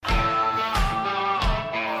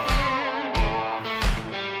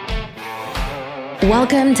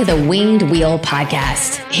Welcome to the Winged Wheel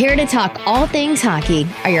Podcast. Here to talk all things hockey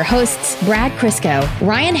are your hosts, Brad Crisco,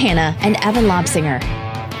 Ryan Hanna, and Evan Lobsinger.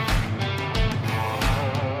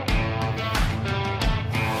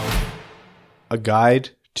 A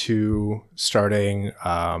guide to starting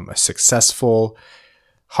a successful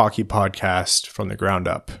hockey podcast from the ground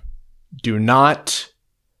up. Do not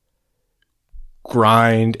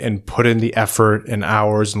grind and put in the effort and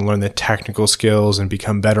hours and learn the technical skills and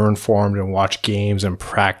become better informed and watch games and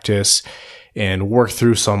practice and work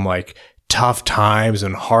through some like tough times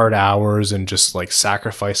and hard hours and just like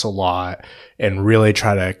sacrifice a lot and really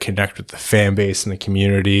try to connect with the fan base and the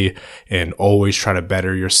community and always try to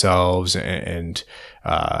better yourselves and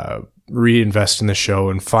reinvest in the show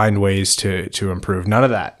and find ways to improve. None of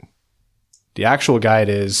that. The actual guide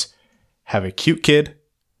is have a cute kid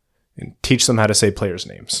and teach them how to say players'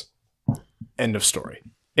 names. End of story.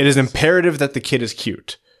 It is imperative that the kid is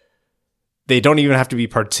cute. They don't even have to be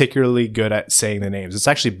particularly good at saying the names. It's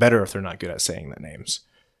actually better if they're not good at saying the names.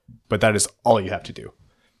 But that is all you have to do.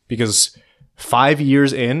 Because 5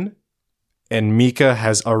 years in, and Mika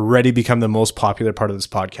has already become the most popular part of this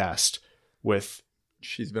podcast with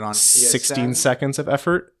she's been on 16 seconds of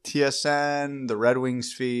effort. TSN, the Red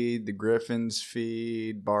Wings feed, the Griffins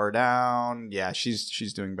feed, Bar Down. Yeah,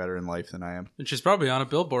 she's doing better in life than I am. And she's probably on a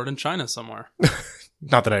billboard in China somewhere.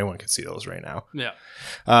 Not that anyone can see those right now.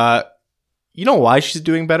 Yeah. You know why she's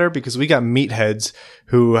doing better? Because we got meatheads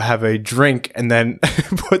who have a drink and then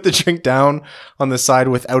put the drink down on the side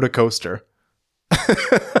without a coaster.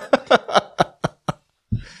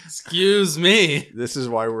 Excuse me. This is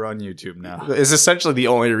why we're on YouTube now. It's essentially the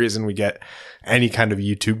only reason we get any kind of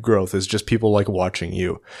YouTube growth is just people like watching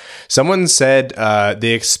you. Someone said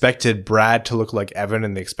they expected Brad to look like Evan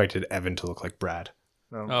and they expected Evan to look like Brad.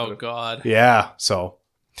 Oh, God. Yeah. So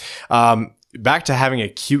back to having a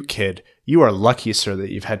cute kid. You are lucky, sir,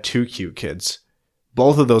 that you've had two cute kids.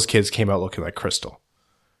 Both of those kids came out looking like Crystal.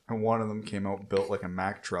 And one of them came out built like a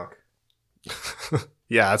Mack truck.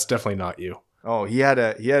 Yeah, that's definitely not you. Oh, he had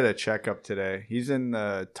a checkup today. He's in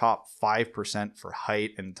the top 5% for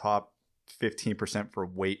height and top 15% for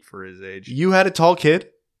weight for his age. You had a tall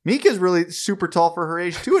kid? Mika's really super tall for her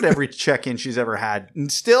age too at every check-in she's ever had.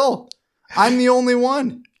 And still, I'm the only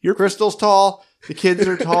one. Your Crystal's tall. The kids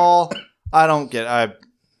are tall. I don't get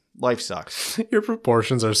life sucks. Your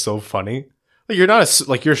proportions are so funny. Like you're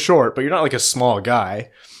not you're short, but you're not like a small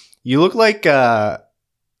guy. You look like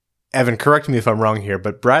Evan, correct me if I'm wrong here,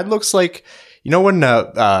 but Brad looks like, you know when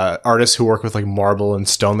artists who work with like marble and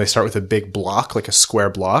stone, they start with a big block, like a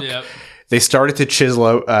square block. Yep. They started to chisel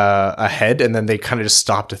out a head, and then they kind of just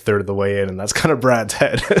stopped a third of the way in, and that's kind of Brad's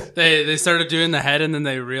head. They started doing the head, and then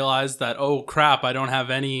they realized that, oh, crap, I don't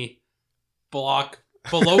have any block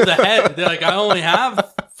below the head. They're like, I only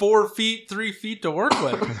have 4 feet, 3 feet to work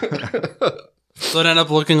with. So it ended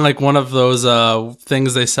up looking like one of those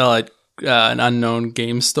things they sell at an unknown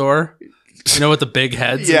game store. You know, with the big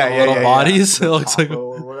heads and the little bodies? Yeah. It looks like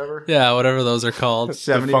or whatever. Yeah, whatever those are called. The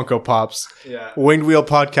Funko Pops. Yeah. Winged Wheel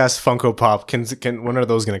Podcast Funko Pop. When are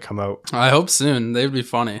those going to come out? I hope soon. They'd be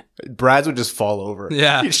funny. Brad's would just fall over.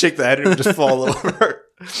 Yeah. You'd shake the head and it would just fall over.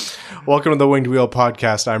 Welcome to the Winged Wheel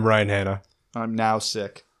Podcast. I'm Ryan Hanna. I'm now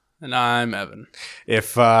sick. And I'm Evan.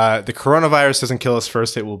 If the coronavirus doesn't kill us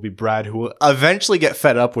first, it will be Brad, who will eventually get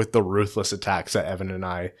fed up with the ruthless attacks that Evan and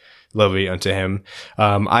I levy unto him.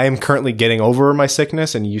 I am currently getting over my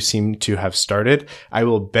sickness, and you seem to have started. I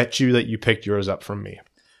will bet you that you picked yours up from me.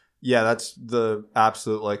 Yeah, that's the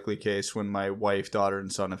absolute likely case when my wife, daughter,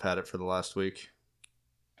 and son have had it for the last week.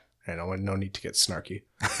 I know, no need to get snarky.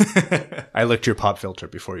 I licked your pop filter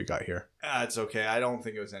before you got here. It's okay. I don't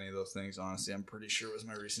think it was any of those things, honestly. I'm pretty sure it was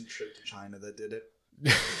my recent trip to China that did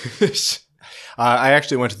it. I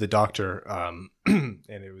actually went to the doctor, and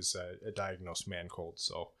it was a diagnosed man cold,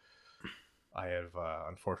 so I have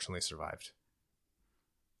unfortunately survived.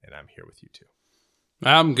 And I'm here with you too.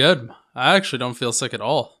 I'm good. I actually don't feel sick at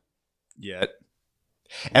all. Yet.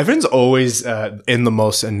 Evan's always in the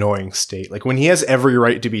most annoying state. Like when he has every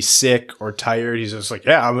right to be sick or tired, he's just like,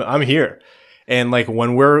 yeah, I'm here. And like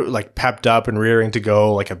when we're like pepped up and rearing to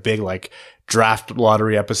go, like a big like draft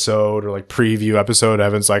lottery episode or like preview episode,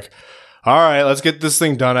 Evan's like, all right, let's get this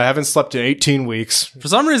thing done. I haven't slept in 18 weeks. For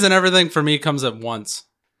some reason, everything for me comes at once.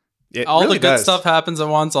 All really the good stuff happens at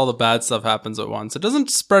once. All the bad stuff happens at once. It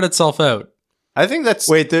doesn't spread itself out. I think that's...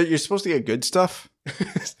 Wait, you're supposed to get good stuff?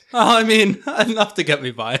 I mean, enough to get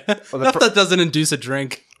me by. Enough that doesn't induce a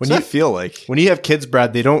drink. What do you feel like? When you have kids,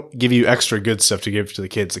 Brad, they don't give you extra good stuff to give to the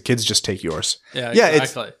kids. The kids just take yours. Yeah,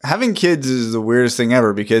 exactly. Having kids is the weirdest thing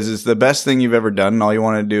ever because it's the best thing you've ever done. And all you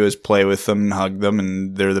want to do is play with them and hug them.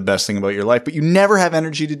 And they're the best thing about your life. But you never have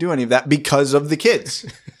energy to do any of that because of the kids.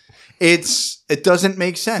 It doesn't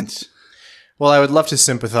make sense. Well, I would love to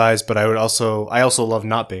sympathize, but I also love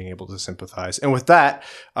not being able to sympathize. And with that,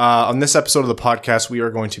 on this episode of the podcast, we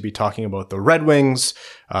are going to be talking about the Red Wings,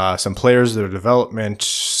 some players, their development,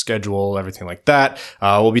 schedule, everything like that.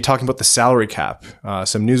 We'll be talking about the salary cap,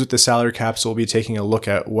 some news with the salary cap. So we'll be taking a look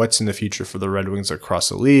at what's in the future for the Red Wings across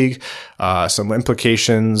the league, some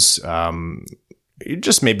implications,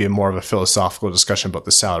 just maybe more of a philosophical discussion about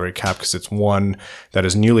the salary cap because it's one that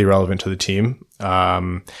is newly relevant to the team.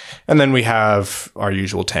 And then we have our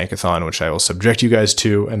usual tankathon, which I will subject you guys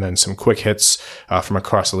to, and then some quick hits from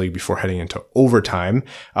across the league before heading into overtime.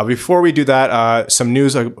 Before we do that, some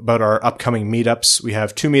news about our upcoming meetups. We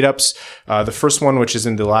have 2 meetups. The first one, which is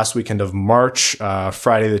in the last weekend of March,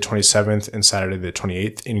 Friday the 27th and Saturday the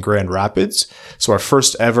 28th in Grand Rapids. So our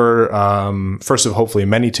first ever, first of hopefully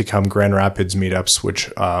many to come Grand Rapids meetups,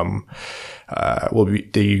 which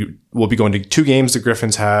we'll be going to 2 games. The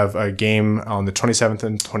Griffins have a game on the 27th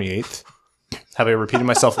and 28th. Have I repeated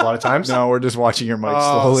myself a lot of times? No, we're just watching your mic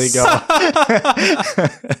slowly go.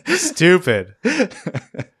 Stupid.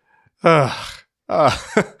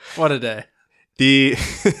 What a day.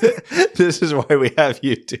 This is why we have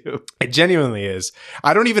YouTube. It genuinely is.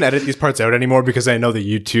 I don't even edit these parts out anymore because I know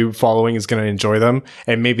the YouTube following is going to enjoy them,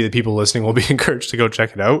 and maybe the people listening will be encouraged to go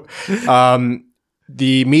check it out.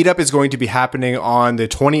 The meetup is going to be happening on the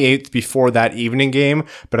 28th before that evening game,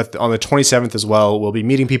 but on the 27th as well. We'll be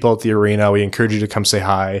meeting people at the arena. We encourage you to come say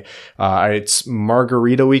hi. It's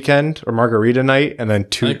margarita weekend or margarita night, and then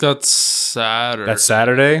I think that's Saturday. That's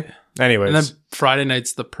Saturday. Anyways. And then Friday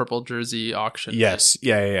night's the purple jersey auction. Yes.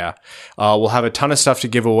 Yeah. We'll have a ton of stuff to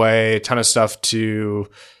give away, a ton of stuff to...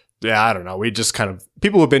 Yeah, I don't know. We just kind of,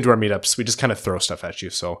 people who've been to our meetups, we just kind of throw stuff at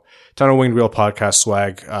you. So, ton of Winged Wheel podcast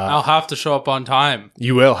swag. I'll have to show up on time.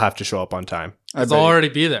 You will have to show up on time. I'll already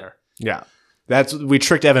be there. Yeah. We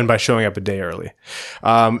tricked Evan by showing up a day early.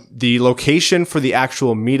 The location for the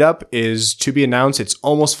actual meetup is to be announced. It's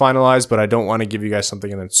almost finalized, but I don't want to give you guys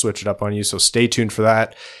something and then switch it up on you. So stay tuned for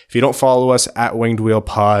that. If you don't follow us at Winged Wheel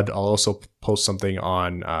Pod, I'll also post something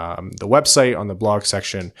on the website, on the blog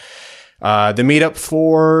section. The meetup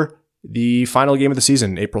for the final game of the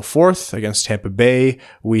season, April 4th against Tampa Bay.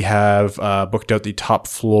 We have booked out the top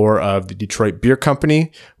floor of the Detroit Beer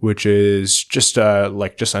Company, which is just under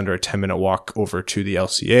a 10-minute walk over to the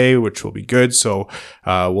LCA, which will be good. So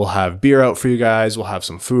we'll have beer out for you guys. We'll have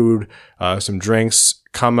some food, some drinks.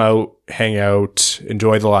 Come out, hang out,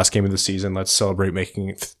 enjoy the last game of the season. Let's celebrate making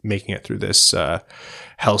it through this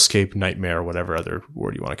hellscape, nightmare, whatever other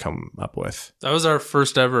word you want to come up with. That was our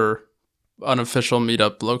first ever unofficial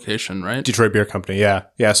meetup location, right? Detroit Beer Company. Yeah.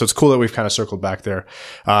 So it's cool that we've kind of circled back there.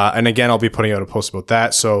 And again, I'll be putting out a post about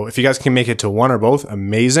that. So if you guys can make it to one or both,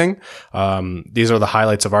 amazing. These are the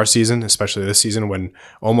highlights of our season, especially this season when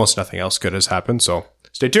almost nothing else good has happened. So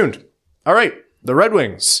stay tuned. All right. The Red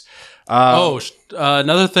Wings.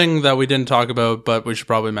 Another thing that we didn't talk about, but we should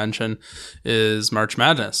probably mention is March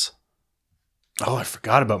Madness. Oh, I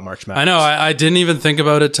forgot about March Madness. I know. I didn't even think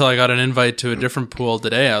about it till I got an invite to a different pool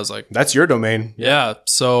today. I was like, that's your domain. Yeah.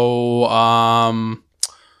 So,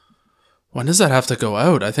 when does that have to go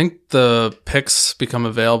out? I think the picks become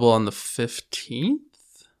available on the 15th.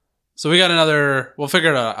 So we'll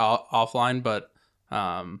figure it out offline, but,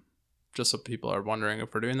 just so people are wondering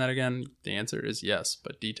if we're doing that again, the answer is yes,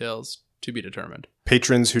 but details to be determined.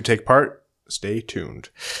 Patrons who take part, stay tuned.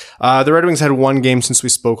 The Red Wings had one game since we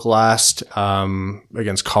spoke last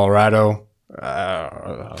against Colorado.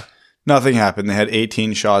 Nothing happened. They had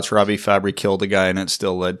 18 shots. Robbie Fabry killed a guy, and it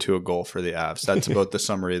still led to a goal for the Avs. That's about the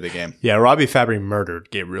summary of the game. Yeah, Robbie Fabry murdered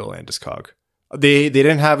Gabriel Landeskog. They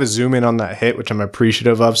didn't have a zoom in on that hit, which I'm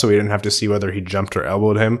appreciative of, so we didn't have to see whether he jumped or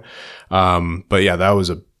elbowed him. But yeah,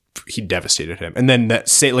 he devastated him. And then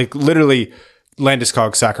literally,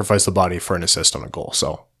 Landeskog sacrificed the body for an assist on a goal.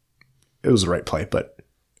 So it was the right play, but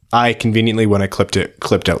I conveniently, when I clipped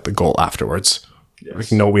out the goal afterwards.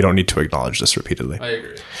 Yes. No, we don't need to acknowledge this repeatedly. I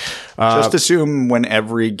agree. Just assume when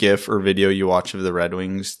every GIF or video you watch of the Red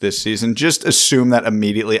Wings this season, just assume that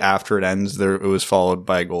immediately after it ends, it was followed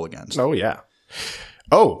by a goal against. Oh, yeah.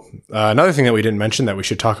 Oh, another thing that we didn't mention that we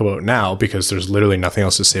should talk about now, because there's literally nothing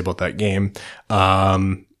else to say about that game.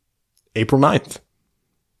 April 9th.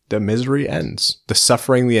 the misery ends. The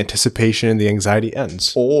suffering, the anticipation, the anxiety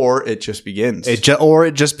ends. Or it just begins. Or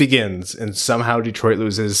it just begins. And somehow Detroit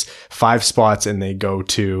loses 5 spots and they go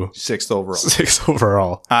to 6th overall. 6th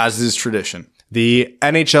overall. As is tradition. The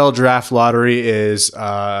NHL draft lottery is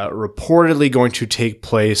reportedly going to take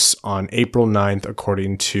place on April 9th,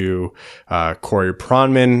 according to Corey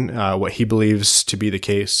Pronman, what he believes to be the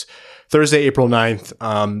case. Thursday, April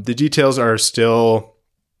 9th. The details are still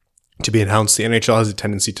to be announced. The NHL has a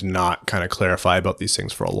tendency to not kind of clarify about these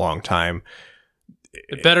things for a long time.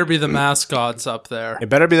 It better be the mascots up there. It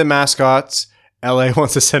better be the mascots. LA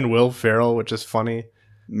wants to send Will Ferrell, which is funny.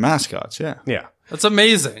 Mascots, yeah. Yeah. That's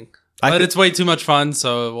amazing. But it's way too much fun,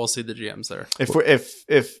 so we'll see the GMs there.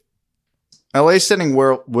 If LA's sending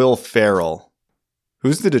Will Ferrell,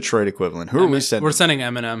 who's the Detroit equivalent? Who are we sending? We're sending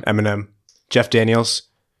Eminem. Eminem. Jeff Daniels.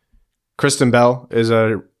 Kristen Bell is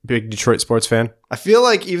a big Detroit sports fan. I feel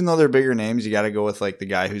like even though they're bigger names, you got to go with like the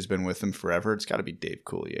guy who's been with them forever. It's got to be Dave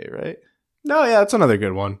Coulier, right? No, yeah, that's another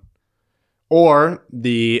good one. Or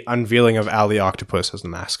the unveiling of Al the Octopus as the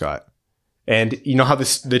mascot. And you know how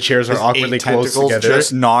the chairs are awkwardly close together?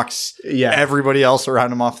 Just knocks everybody else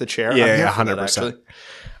around him off the chair. Yeah,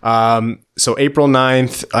 100%. So April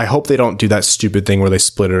 9th, I hope they don't do that stupid thing where they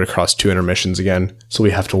split it across 2 intermissions again. So we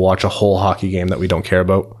have to watch a whole hockey game that we don't care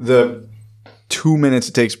about. The 2 minutes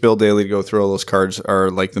it takes Bill Daly to go through all those cards are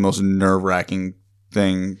like the most nerve-wracking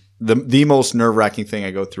thing. The most nerve-wracking thing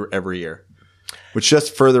I go through every year. Which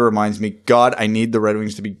just further reminds me, God, I need the Red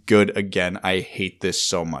Wings to be good again. I hate this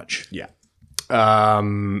so much. Yeah.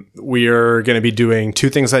 We are going to be doing 2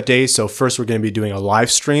 things that day. So first, we're going to be doing a live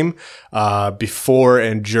stream before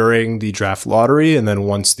and during the draft lottery. And then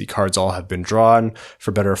once the cards all have been drawn,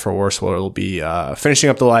 for better or for worse, we'll be finishing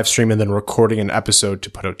up the live stream and then recording an episode to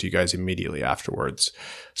put out to you guys immediately afterwards.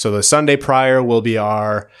 So the Sunday prior will be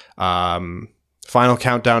our final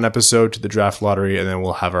countdown episode to the draft lottery. And then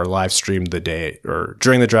we'll have our live stream the day or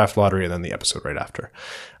during the draft lottery and then the episode right after.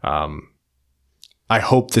 I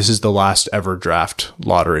hope this is the last ever draft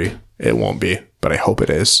lottery. It won't be, but I hope it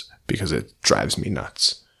is because it drives me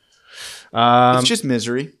nuts. It's just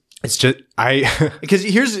misery. It's just because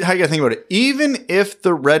here's how you gotta think about it. Even if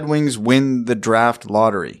the Red Wings win the draft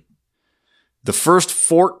lottery, the first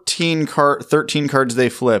 13 cards they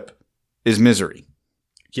flip is misery.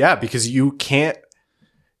 Yeah, because you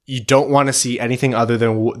don't want to see anything other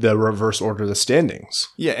than the reverse order of the standings.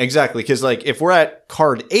 Yeah, exactly. Because like if we're at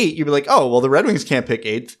card 8, you'd be like, oh, well, the Red Wings can't pick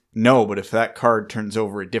 8th. No, but if that card turns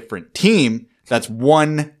over a different team, that's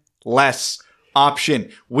one less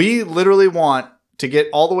option. We literally want to get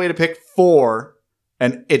all the way to pick 4,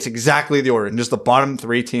 and it's exactly the order. And just the bottom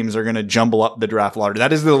 3 teams are going to jumble up the draft lottery.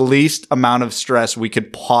 That is the least amount of stress we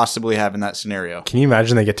could possibly have in that scenario. Can you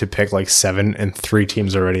imagine they get to pick like 7 and 3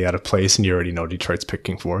 teams already out of place and you already know Detroit's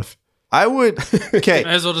picking 4th? I would. Okay.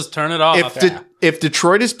 Might as well just turn it off. If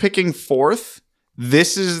Detroit is picking 4th,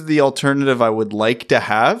 this is the alternative I would like to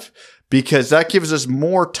have because that gives us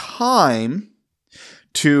more time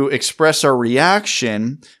to express our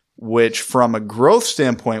reaction, which from a growth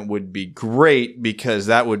standpoint would be great because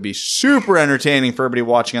that would be super entertaining for everybody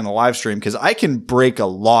watching on the live stream because I can break a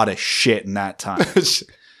lot of shit in that time.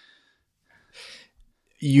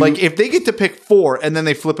 Like if they get to pick 4 and then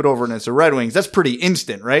they flip it over and it's the Red Wings, that's pretty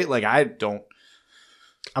instant, right? Like I'm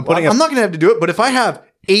not going to have to do it, but if I have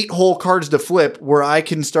 8 whole cards to flip where I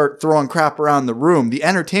can start throwing crap around the room, the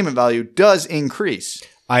entertainment value does increase.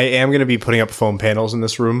 I am going to be putting up foam panels in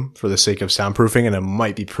this room for the sake of soundproofing, and it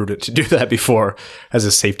might be prudent to do that before as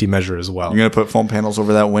a safety measure as well. You're going to put foam panels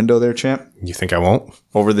over that window there, champ? You think I won't?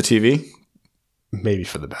 Over the TV? Maybe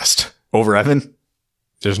for the best. Over Evan?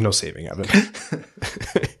 There's no saving Evan.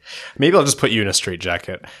 Maybe I'll just put you in a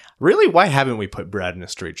straitjacket. Really? Why haven't we put Brad in a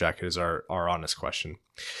straitjacket is our honest question.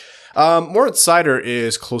 Moritz Seider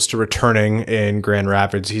is close to returning in Grand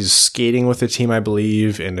Rapids. He's skating with the team, I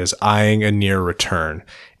believe, and is eyeing a near return.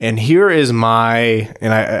 And here is and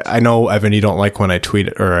I know, Evan, you don't like when I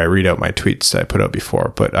tweet or I read out my tweets that I put out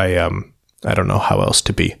before, but I don't know how else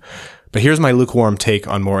to be. But here's my lukewarm take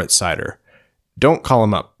on Moritz Seider. Don't call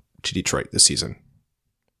him up to Detroit this season.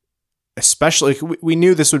 Especially, we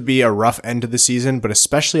knew this would be a rough end to the season, but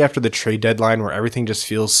especially after the trade deadline where everything just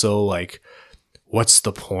feels so like, what's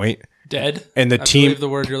the point? Dead? And the I team, believe the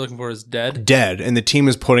word you're looking for is dead. Dead. And the team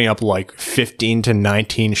is putting up like 15 to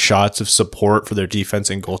 19 shots of support for their defense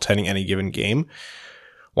and goaltending any given game.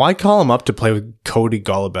 Why call him up to play with Cody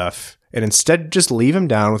Golubeff and instead just leave him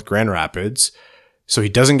down with Grand Rapids so he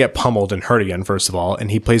doesn't get pummeled and hurt again, first of all,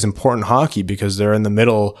 and he plays important hockey because they're in the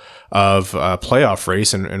middle of a playoff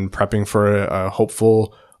race and prepping for a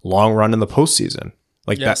hopeful long run in the postseason.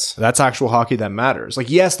 Like Yes. that's actual hockey that matters. Like,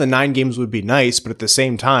 yes, the 9 games would be nice, but at the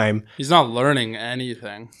same time, He's not learning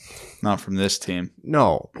anything. Not from this team.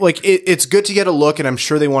 no. Like, it's good to get a look, and I'm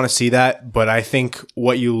sure they want to see that, but I think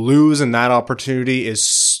what you lose in that opportunity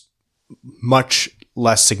is much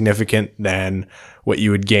less significant than what you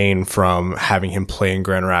would gain from having him play in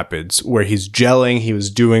Grand Rapids, where he's gelling, he was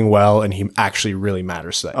doing well, and he actually really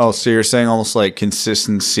matters to that. Oh, so you're saying almost like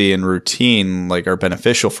consistency and routine like are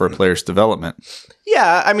beneficial for a player's development.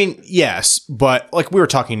 Yeah, I mean, yes, but like we were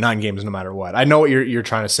talking 9 games no matter what. I know what you're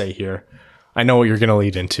trying to say here. I know what you're going to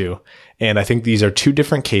lead into. And I think these are 2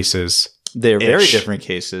 different cases. They're very different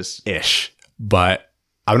cases. But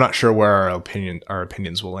I'm not sure where our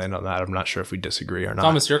opinions will land on that. I'm not sure if we disagree or not.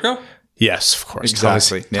 Thomas Yurko? Yes, of course.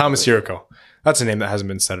 Exactly. Thomas Yurko. That's a name that hasn't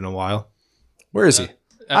been said in a while. Where is he?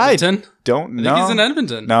 Edmonton? Don't I know. think he's in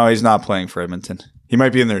Edmonton. No, he's not playing for Edmonton. He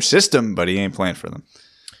might be in their system, but he ain't playing for them.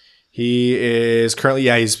 He is currently,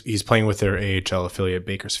 he's playing with their AHL affiliate,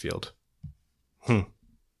 Bakersfield.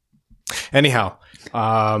 Anyhow,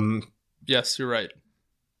 Yes, you're right.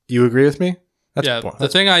 you agree with me? The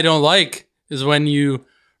thing I don't like is when you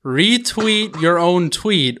retweet your own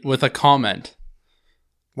tweet with a comment.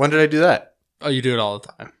 When did I do that? Oh, you do it all the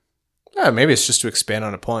time. Yeah, maybe it's just to expand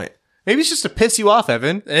on a point. Maybe it's just to piss you off,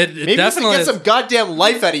 Evan. It Maybe it's to definitely get some goddamn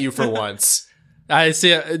life out of you for once. I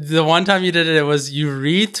see. The one time you did it, it was you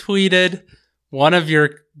retweeted one of your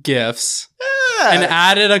GIFs and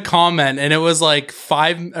added a comment, and it was like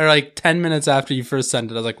 5 or like 10 minutes after you first sent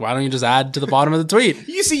it. I was like, why don't you just add to the bottom of the tweet?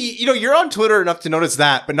 You see, you're on Twitter enough to notice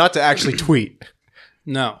that, but not to actually tweet.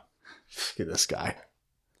 No. Look at this guy.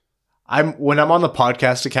 When I'm on the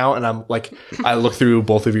podcast account and I'm like, I look through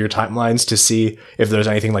both of your timelines to see if there's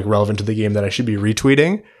anything like relevant to the game that I should be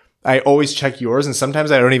retweeting. I always check yours, and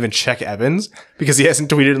sometimes I don't even check Evan's because he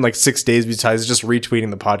hasn't tweeted in like 6 days besides just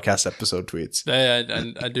retweeting the podcast episode tweets.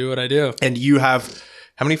 I do what I do. And you have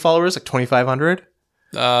how many followers? Like 2,500?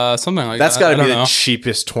 Something like that. That's got to be the know.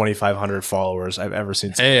 cheapest 2,500 followers I've ever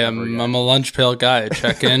seen. Hey, I'm a lunch pail guy.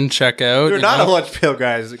 Check in, check out. You're not a lunch pail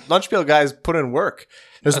guy. Lunch pail guys put in work.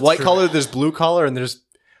 There's That's white true. collar, there's blue collar, and there's...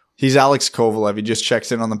 He's Alex Kovalev. He just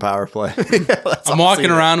checks in on the power play. I'm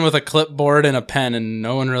walking around with a clipboard and a pen, and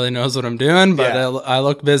no one really knows what I'm doing, but Yeah. I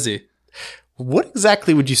look busy. What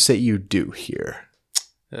exactly would you say you do here?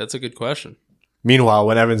 That's a good question. Meanwhile,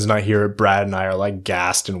 when Evan's not here, Brad and I are like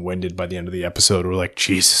gassed and winded by the end of the episode. We're like,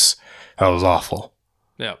 Jesus, that was awful.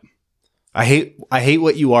 Yep. I hate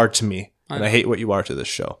what you are to me, I and know. I hate what you are to this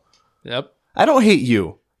show. Yep. I don't hate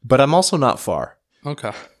you, but I'm also not far.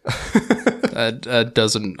 Okay. That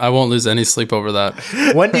doesn't. I won't lose any sleep over that.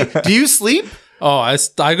 When do you sleep? Oh,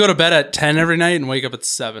 I go to bed at 10 every night and wake up at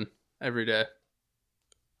 7 every day.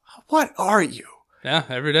 What are you? Yeah,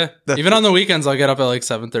 every day. Even on the weekends, I'll get up at like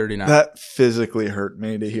 7:39. That physically hurt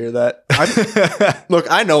me to hear that. Look,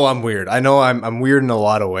 I know I'm weird. I know I'm weird in a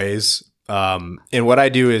lot of ways. And what I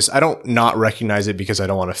do is I don't not recognize it because I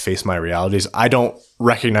don't want to face my realities. I don't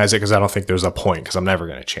recognize it because I don't think there's a point because I'm never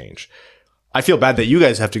going to change. I feel bad that you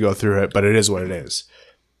guys have to go through it, but it is what it is.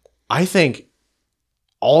 I think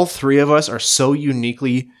all 3 of us are so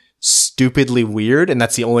uniquely, stupidly weird, and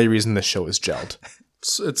that's the only reason the show is gelled.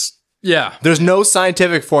 It's yeah. There's no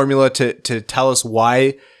scientific formula to tell us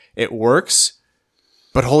why it works,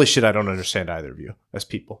 but holy shit, I don't understand either of you as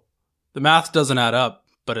people. The math doesn't add up,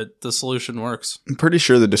 but the solution works. I'm pretty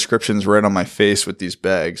sure the description's right on my face with these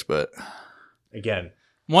bags, but Again,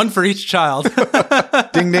 One for each child.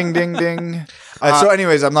 ding, ding, ding, ding. So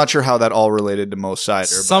anyways, I'm not sure how that all related to Mo Sider.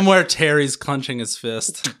 Somewhere Terry's clenching his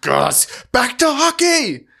fist. Gus, back to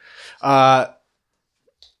hockey.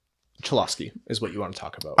 Cholowski is what you want to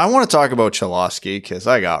talk about. I want to talk about Cholowski because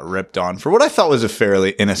I got ripped on for what I thought was a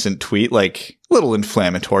fairly innocent tweet, like a little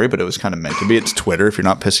inflammatory, but it was kind of meant to be. It's Twitter. If you're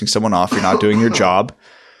not pissing someone off, you're not doing your job.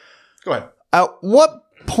 Go ahead. At what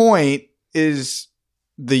point is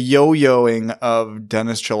the yo-yoing of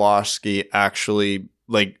Dennis Cholowski actually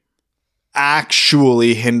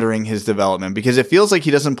hindering his development? Because it feels like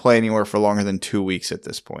he doesn't play anywhere for longer than 2 weeks at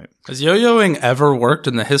this point. Has yo-yoing ever worked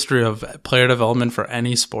in the history of player development for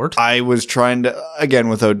any sport? I was trying to, again,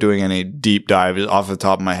 without doing any deep dive, off the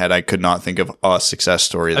top of my head, I could not think of a success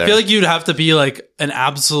story there. I feel like you'd have to be like an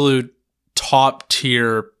absolute top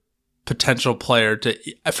tier potential player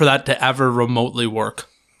for that to ever remotely work.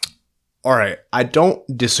 All right. I don't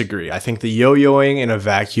disagree. I think the yo-yoing in a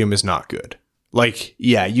vacuum is not good. Like,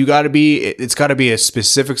 yeah, it's got to be a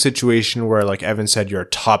specific situation where, like Evan said, you're a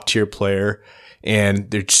top tier player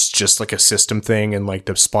and there's just like a system thing and like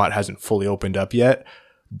the spot hasn't fully opened up yet.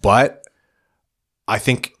 But I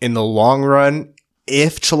think in the long run,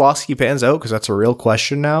 if Cholowski pans out, because that's a real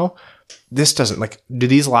question now, this doesn't, like, do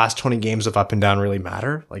these last 20 games of up and down really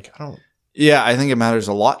matter? Like, I don't. Yeah, I think it matters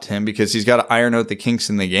a lot to him because he's got to iron out the kinks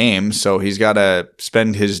in the game. So he's got to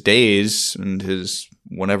spend his days and his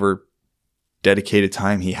whatever dedicated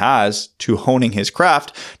time he has to honing his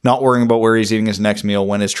craft, not worrying about where he's eating his next meal,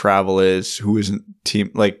 when his travel is, who his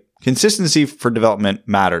team. Like, consistency for development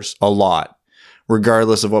matters a lot,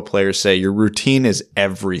 regardless of what players say. Your routine is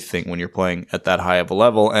everything when you're playing at that high of a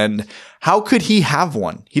level. And how could he have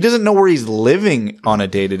one? He doesn't know where he's living on a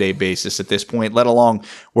day-to-day basis at this point, let alone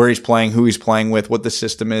where he's playing, who he's playing with, what the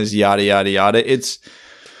system is, yada, yada, yada.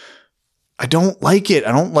 I don't like it.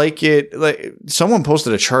 I don't like it. Like, someone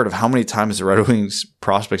posted a chart of how many times the Red Wings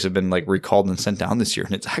prospects have been like recalled and sent down this year,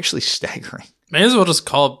 and it's actually staggering. May as well just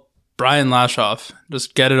call it Brian Lashoff.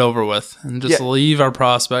 Just get it over with and just leave our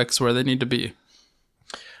prospects where they need to be.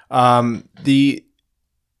 What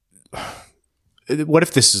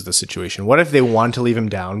if this is the situation? What if they want to leave him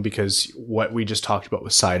down because what we just talked about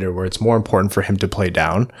with Seider, where it's more important for him to play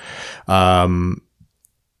down?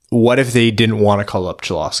 What if they didn't want to call up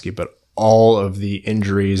Cholowski, but all of the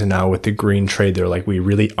injuries and now with the Green trade, they're like, we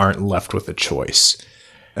really aren't left with a choice?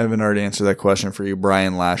 Evan already answered that question for you,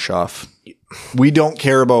 Brian Lashoff. We don't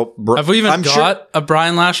care about. Have we even got a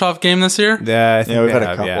Brian Lashoff game this year? Yeah, I think we've had a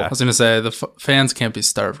couple. Yeah. I was going to say the fans can't be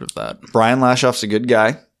starved with that. Brian Lashoff's a good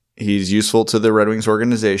guy. He's useful to the Red Wings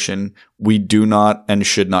organization. We do not and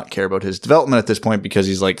should not care about his development at this point because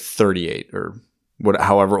he's like 38 or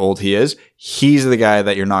however old he is. He's the guy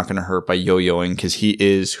that you're not going to hurt by yo-yoing because he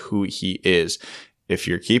is who he is. If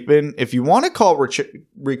you want to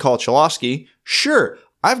recall Cholowski, sure.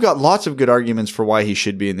 I've got lots of good arguments for why he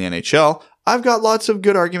should be in the NHL. I've got lots of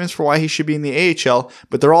good arguments for why he should be in the AHL,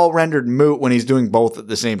 but they're all rendered moot when he's doing both at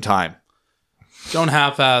the same time. Don't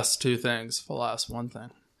half-ass two things. Full ass one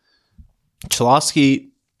thing. Cholowski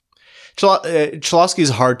is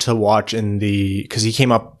hard to watch because he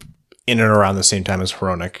came up in and around the same time as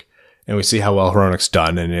Hronek, and we see how well Hronek's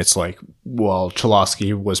done, and it's like, well,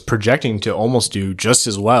 Cholowski was projecting to almost do just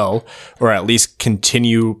as well, or at least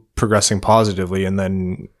continue progressing positively, and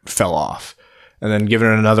then fell off, and then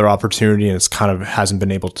given it another opportunity, and it's kind of hasn't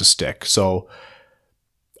been able to stick. So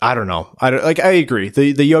I don't know. I agree.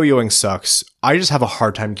 The yo-yoing sucks. I just have a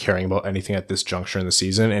hard time caring about anything at this juncture in the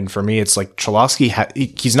season. And for me, it's like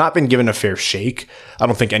Cholowski, he's not been given a fair shake. I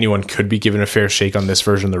don't think anyone could be given a fair shake on this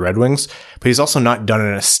version of the Red Wings, but he's also not done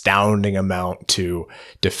an astounding amount to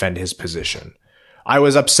defend his position. I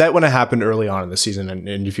was upset when it happened early on in the season.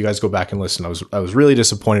 And if you guys go back and listen, I was really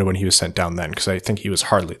disappointed when he was sent down then, because I think he was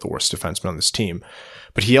hardly the worst defenseman on this team.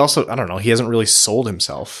 But he also, I don't know, he hasn't really sold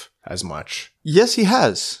himself as much. Yes, he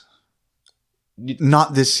has.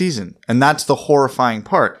 Not this season. And that's the horrifying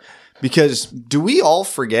part. Because do we all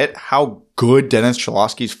forget how good Dennis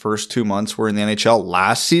Cholowski's first 2 months were in the NHL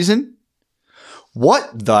last season?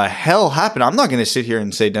 What the hell happened? I'm not going to sit here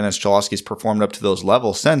and say Dennis Cholowski's performed up to those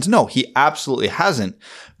levels since. No, he absolutely hasn't.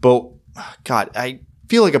 But, God, I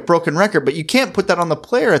feel like a broken record, but you can't put that on the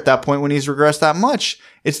player at that point when he's regressed that much.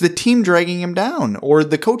 It's the team dragging him down, or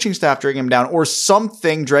the coaching staff dragging him down, or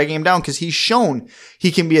something dragging him down, because he's shown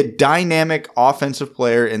he can be a dynamic offensive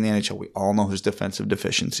player in the NHL. We all know his defensive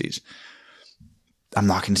deficiencies. I'm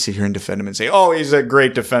not going to sit here and defend him and say, oh, he's a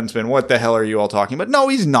great defenseman. What the hell are you all talking about? No,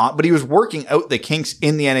 he's not, but he was working out the kinks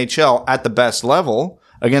in the NHL at the best level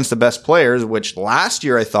against the best players, which last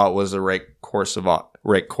year I thought was the right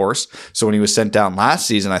course. So when he was sent down last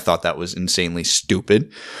season, I thought that was insanely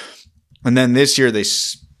stupid. And then this year,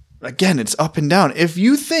 again, it's up and down. If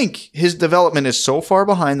you think his development is so far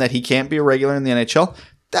behind that he can't be a regular in the NHL,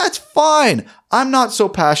 that's fine. I'm not so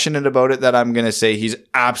passionate about it that I'm going to say he's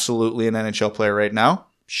absolutely an NHL player right now.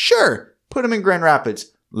 Sure, put him in Grand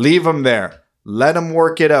Rapids. Leave him there. Let him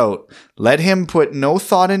work it out. Let him put no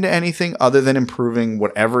thought into anything other than improving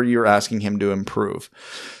whatever you're asking him to improve.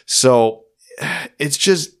 So it's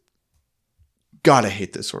just, God, I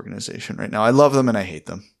hate this organization right now. I love them and I hate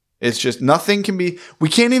them. It's just nothing can be, we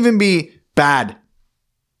can't even be bad.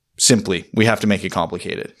 Simply, we have to make it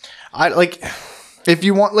complicated. If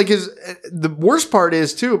you want, the worst part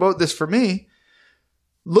is too about this for me,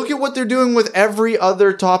 look at what they're doing with every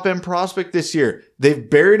other top end prospect this year. They've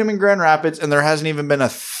buried him in Grand Rapids and there hasn't even been a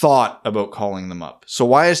thought about calling them up. So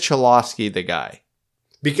why is Cholowski the guy?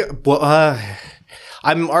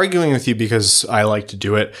 I'm arguing with you because I like to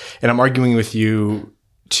do it, and I'm arguing with you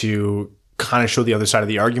to kind of show the other side of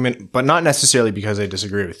the argument, but not necessarily because I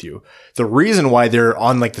disagree with you. The reason why they're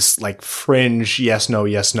on this fringe yes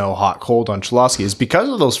no hot cold on Cholowski is because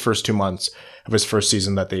of those first 2 months of his first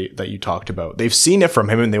season that you talked about. They've seen it from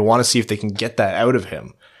him and they want to see if they can get that out of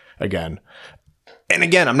him again. And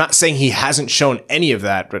again, I'm not saying he hasn't shown any of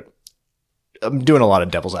that, but I'm doing a lot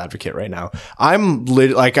of devil's advocate right now. I'm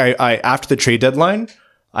like, I after the trade deadline,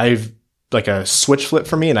 I've like a switch flip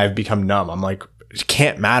for me and I've become numb. I'm like, it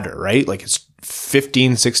can't matter, right? Like it's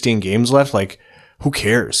 15, 16 games left. Like who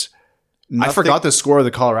cares? I forgot the score of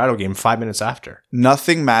the Colorado game 5 minutes after.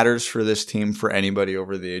 Nothing matters for this team for anybody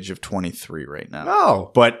over the age of 23 right now.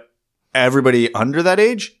 No. But everybody under that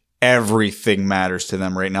age, everything matters to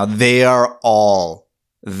them right now. They are all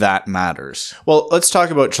that matters. Well, let's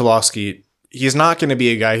talk about Cholowski. He's not going to be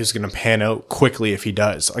a guy who's going to pan out quickly if he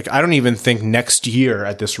does. Like, I don't even think next year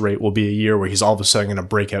at this rate will be a year where he's all of a sudden going to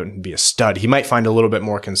break out and be a stud. He might find a little bit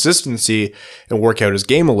more consistency and work out his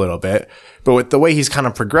game a little bit. But with the way he's kind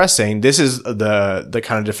of progressing, this is the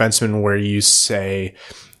kind of defenseman where you say,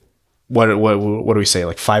 what do we say?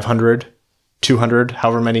 Like 500, 200,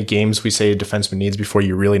 however many games we say a defenseman needs before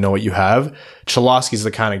you really know what you have. Cholowski's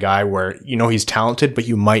the kind of guy where you know he's talented, but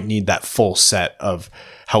you might need that full set of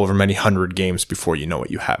however many 100 games before you know what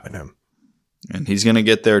you have in him. And he's going to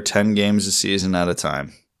get there 10 games a season at a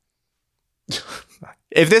time.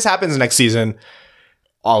 If this happens next season,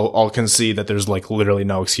 I'll concede that there's like literally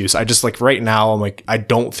no excuse. I just like right now, I'm like, I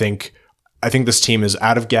think this team is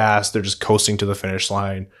out of gas. They're just coasting to the finish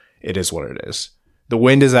line. It is what it is. The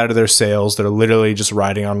wind is out of their sails. They're literally just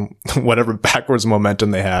riding on whatever backwards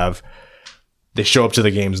momentum they have. They show up to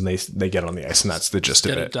the games and they get on the ice, and that's the gist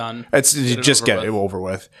of it. Get it done. Get it over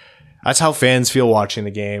with. That's how fans feel watching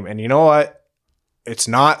the game. And you know what? It's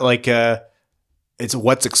not like it's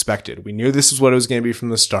what's expected. We knew this is what it was going to be from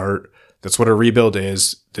the start. That's what a rebuild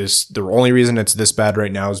is. The only reason it's this bad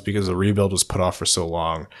right now is because the rebuild was put off for so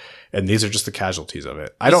long, and these are just the casualties of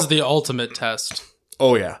it. This is the ultimate test.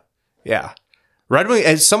 Oh yeah, yeah. Red Wing,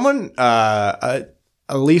 as someone, a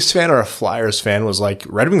Leafs fan or a Flyers fan was like,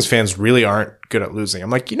 Red Wings fans really aren't good at losing. I'm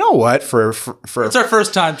like, you know what? For it's our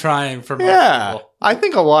first time trying for most people. I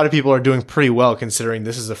think a lot of people are doing pretty well considering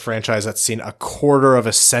this is a franchise that's seen a quarter of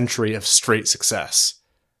a century of straight success.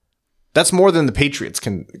 That's more than the Patriots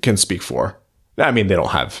can speak for. I mean, they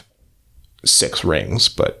don't have 6 rings,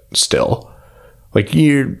 but still, like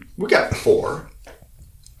we got 4.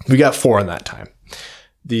 We got 4 in that time.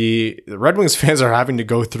 The Red Wings fans are having to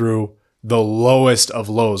go through the lowest of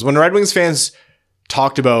lows. When Red Wings fans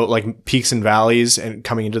talked about like peaks and valleys and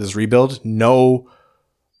coming into this rebuild, no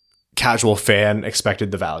casual fan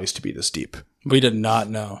expected the valleys to be this deep. We did not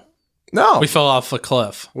know. No. We fell off a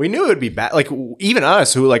cliff. We knew it would be bad. Like even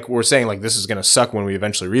us who like were saying like this is going to suck when we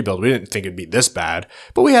eventually rebuild. We didn't think it'd be this bad,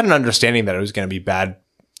 but we had an understanding that it was going to be bad,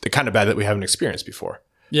 the kind of bad that we haven't experienced before.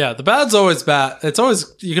 Yeah, the bad's always bad. It's always,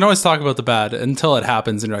 you can always talk about the bad until it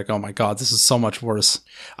happens and you're like, oh my God, this is so much worse.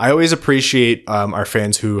 I always appreciate our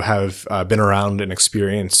fans who have been around and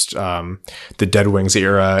experienced the Dead Wings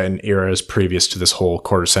era and eras previous to this whole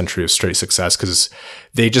quarter century of straight success, because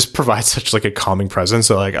they just provide such like a calming presence.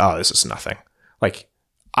 They're like, oh, this is nothing. Like,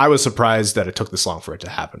 I was surprised that it took this long for it to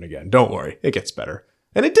happen again. Don't worry, it gets better.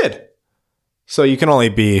 And it did. So you can only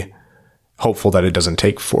be hopeful that it doesn't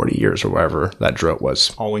take 40 years or whatever that drought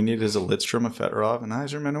was. All we need is a Lidstrom, a Fedorov, and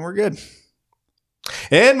Yzerman, and we're good.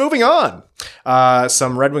 And moving on,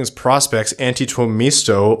 some Red Wings prospects. Antti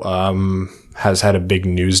Tuomisto has had a big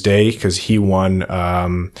news day because he won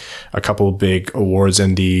a couple of big awards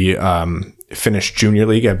in the Finnish Junior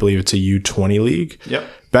League. I believe it's a U20 league. Yep.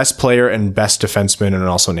 Best player and best defenseman, and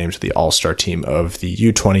also named to the All-Star team of the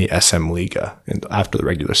U20 SM Liga after the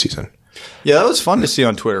regular season. Yeah, that was fun to see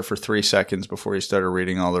on Twitter for 3 seconds before he started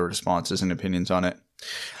reading all the responses and opinions on it.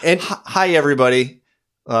 And hi, everybody.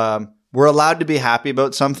 We're allowed to be happy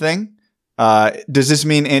about something. Does this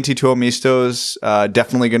mean Antti Tuomisto's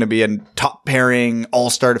definitely going to be a top pairing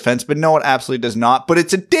all-star defenseman? No, it absolutely does not. But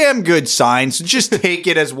it's a damn good sign, so just take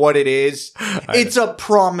it as what it is. It's a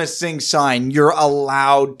promising sign. You're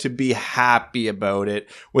allowed to be happy about it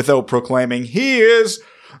without proclaiming he is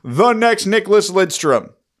the next Nicholas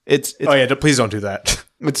Lidstrom. It's oh yeah, please don't do that.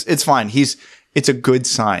 It's fine. It's a good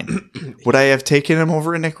sign. Would I have taken him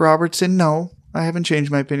over Nick Robertson? No, I haven't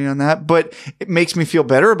changed my opinion on that, but it makes me feel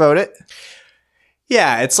better about it.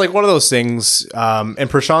 Yeah, it's like one of those things. And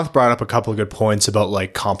Prashanth brought up a couple of good points about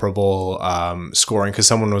like comparable scoring, because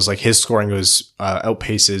someone was like his scoring was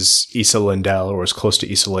outpaces Esa Lindell, or is close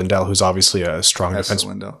to Esa Lindell, who's obviously a strong defense.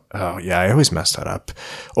 Oh yeah, I always mess that up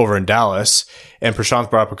over in Dallas. And Prashanth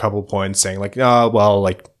brought up a couple of points saying like, oh well,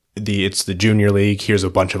 like it's the junior league. Here's a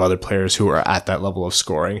bunch of other players who are at that level of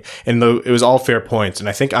scoring, and it was all fair points. And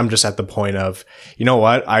I think I'm just at the point of, you know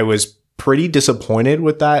what, I was pretty disappointed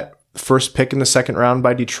with that first pick in the second round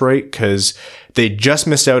by Detroit, because they just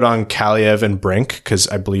missed out on Kaliev and Brink, because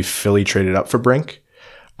I believe Philly traded up for Brink.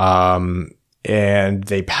 and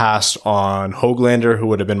they passed on Höglander, who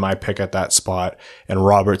would have been my pick at that spot, and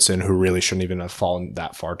Robertson, who really shouldn't even have fallen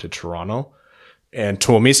that far to Toronto. And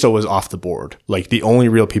Tuomisto was off the board. Like, the only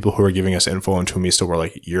real people who were giving us info on Tuomisto were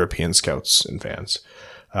like European scouts and fans.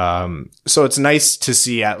 So it's nice to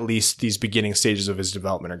see at least these beginning stages of his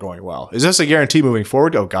development are going well. Is this a guarantee moving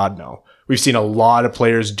forward? Oh God, no. We've seen a lot of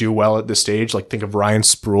players do well at this stage. Like, think of Ryan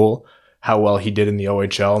Sproul, how well he did in the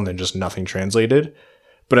OHL, and then just nothing translated.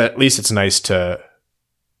 But at least it's nice to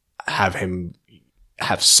have him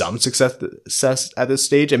have some success at this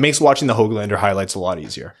stage. It makes watching the Höglander highlights a lot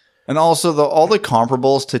easier. And also, all the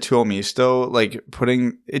comparables to Tuomisto, like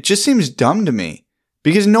it just seems dumb to me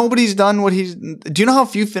because nobody's done what he's. Do you know how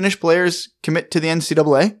few Finnish players commit to the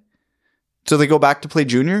NCAA? So they go back to play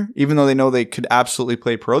junior, even though they know they could absolutely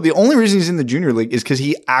play pro. The only reason he's in the junior league is because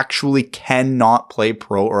he actually cannot play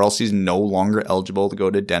pro, or else he's no longer eligible to go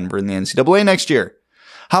to Denver in the NCAA next year.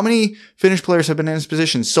 How many Finnish players have been in his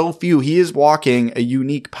position? So few. He is walking a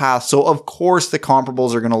unique path. So of course the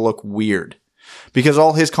comparables are going to look weird because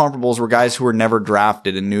all his comparables were guys who were never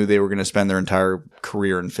drafted and knew they were going to spend their entire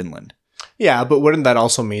career in Finland. Yeah, but wouldn't that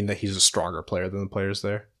also mean that he's a stronger player than the players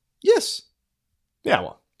there? Yes. Yeah,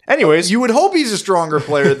 well. Anyways, you would hope he's a stronger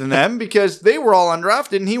player than them because they were all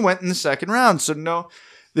undrafted and he went in the second round. So no,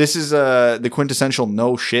 this is the quintessential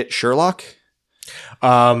no shit Sherlock.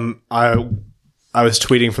 I was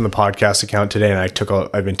tweeting from the podcast account today, and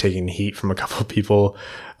I've been taking heat from a couple of people,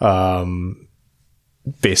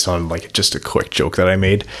 based on like just a quick joke that I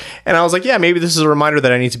made. And I was like, yeah, maybe this is a reminder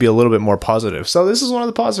that I need to be a little bit more positive. So this is one of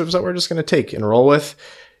the positives that we're just going to take and roll with.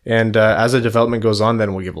 And as the development goes on,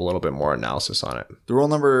 then we'll give a little bit more analysis on it. The rule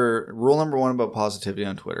number one about positivity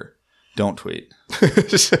on Twitter: don't tweet.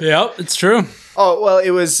 Yep, it's true. Oh well, it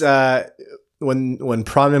was when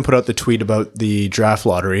Pronman put out the tweet about the draft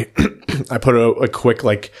lottery. I put a quick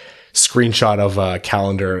like screenshot of a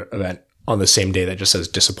calendar event on the same day that just says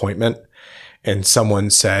disappointment, and someone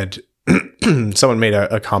said someone made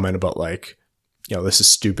a comment about like, you know, this is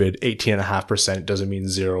stupid. 18.5% doesn't mean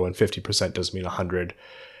 0, and 50% doesn't mean 100.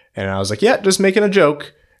 And I was like, yeah, just making a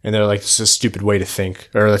joke. And they're like, this is a stupid way to think,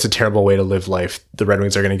 or that's a terrible way to live life. The Red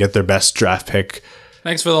Wings are going to get their best draft pick.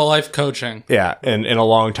 Thanks for the life coaching. Yeah, in a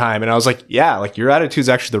long time. And I was like, yeah, like your attitude is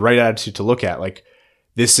actually the right attitude to look at. Like,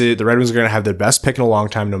 the Red Wings are going to have their best pick in a long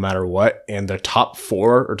time, no matter what. And their top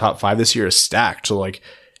 4 or top 5 this year is stacked. So like,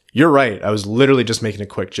 you're right. I was literally just making a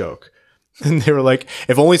quick joke. And they were like,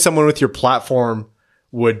 if only someone with your platform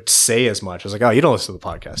would say as much. I was like, oh, you don't listen to the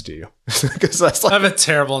podcast, do you? Because that's like, I have a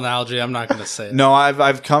terrible analogy. I'm not going to say it. No,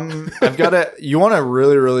 I've got you want a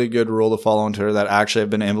really, really good rule to follow on Twitter that actually I've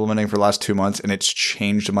been implementing for the last 2 months, and it's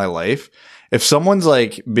changed my life. If someone's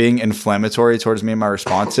like being inflammatory towards me and my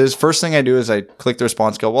responses, first thing I do is I click the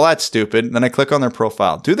response, go, well, that's stupid. Then I click on their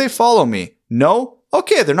profile. Do they follow me? No?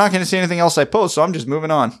 Okay, they're not going to see anything else I post, so I'm just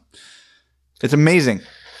moving on. It's amazing.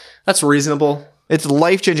 that's reasonable. It's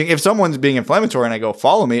life-changing. If someone's being inflammatory and I go,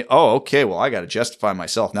 follow me, oh, okay, well, I got to justify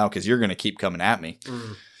myself now because you're going to keep coming at me.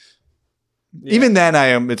 Mm. Yeah. Even then,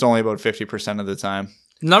 it's only about 50% of the time.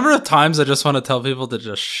 Number of times I just want to tell people to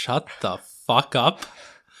just shut the fuck up.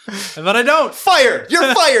 But I don't. Fired!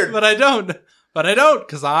 You're fired! But I don't,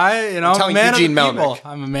 because I'm a man of the people.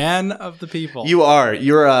 I'm a man of the people. You are.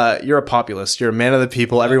 You're a populist. You're a man of the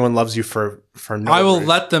people. Everyone loves you for no I will reason.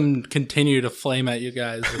 let them continue to flame at you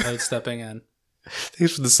guys without stepping in.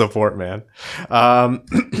 Thanks for the support, man.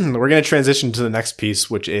 We're going to transition to the next piece,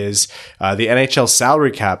 which is the NHL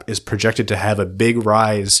salary cap is projected to have a big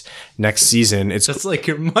rise next season. It's just like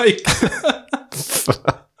your mic.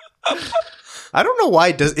 I don't know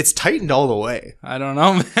why it's tightened all the way. I don't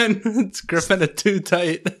know, man. It's gripping it too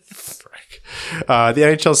tight. The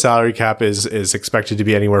NHL salary cap is expected to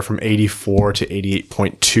be anywhere from $84 to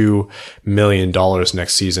 $88.2 million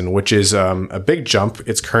next season, which is a big jump.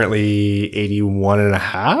 It's currently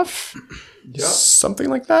 81.5, something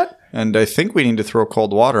like that. And I think we need to throw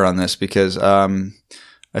cold water on this because I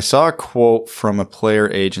saw a quote from a player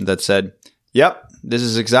agent that said, "Yep, this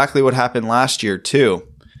is exactly what happened last year too."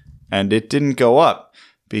 And it didn't go up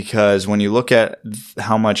because when you look at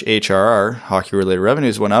how much HRR, hockey-related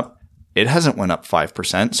revenues, went up, it hasn't went up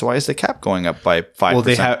 5%. So why is the cap going up by 5%? Well,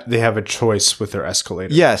 they have a choice with their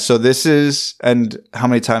escalator. Yeah. So this is, and how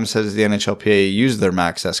many times has the NHLPA used their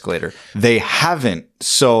max escalator? They haven't.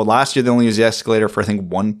 So last year they only used the escalator for I think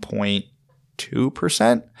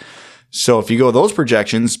 1.2%. So if you go with those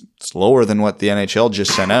projections, it's lower than what the NHL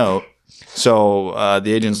just sent out. So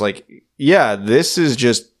the agent's like, yeah, this is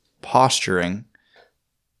just posturing.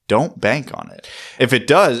 Don't bank on it. If it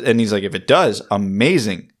does, and he's like, if it does,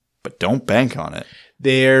 amazing, but don't bank on it.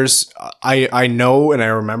 I know and I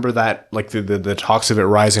remember that like the talks of it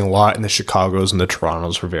rising a lot, and the Chicagos and the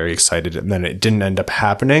Torontos were very excited, and then it didn't end up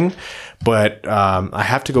happening. But I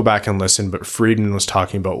have to go back and listen. But Friedman was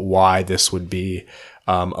talking about why this would be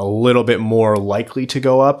a little bit more likely to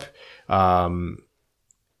go up.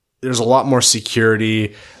 There's a lot more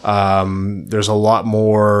security. There's a lot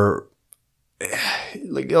more,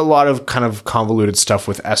 like a lot of kind of convoluted stuff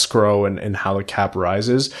with escrow and how the cap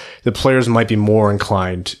rises. The players might be more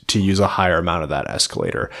inclined to use a higher amount of that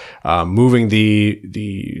escalator. Moving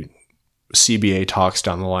the CBA talks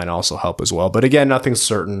down the line also help as well. But again, nothing's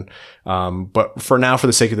certain. But for now, for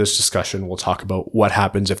the sake of this discussion, we'll talk about what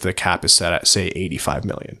happens if the cap is set at, say, $85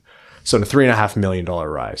 million. So a $3.5 million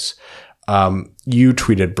rise. You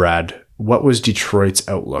tweeted, Brad, what was Detroit's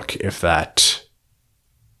outlook if that,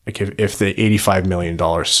 like if the $85 million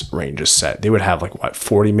range is set? They would have like what,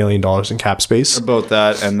 $40 million in cap space? About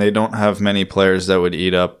that, and they don't have many players that would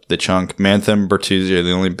eat up the chunk. Mantha and Bertuzzi are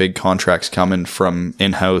the only big contracts coming from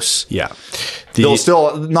in-house. Yeah. They'll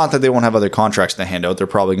still, not that they won't have other contracts to hand out. They're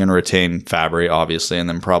probably going to retain Fabry, obviously, and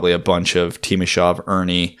then probably a bunch of Timashov,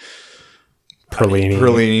 Ernie,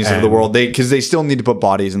 Perlini's of the world, because they still need to put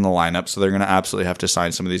bodies in the lineup, so they're going to absolutely have to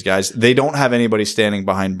sign some of these guys. They don't have anybody standing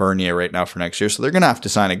behind Bernier right now for next year, so they're going to have to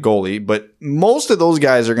sign a goalie, but most of those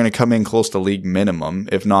guys are going to come in close to league minimum,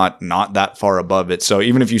 if not that far above it. So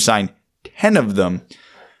even if you sign 10 of them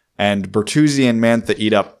and Bertuzzi and Mantha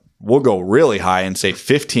eat up, we'll go really high and say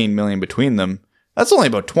 15 million between them. That's only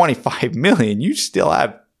about 25 million. You still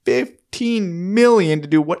have 15 million to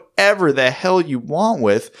do whatever the hell you want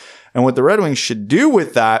with. And what the Red Wings should do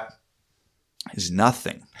with that is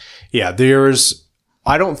nothing. Yeah,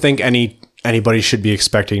 I don't think anybody should be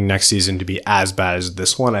expecting next season to be as bad as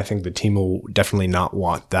this one. I think the team will definitely not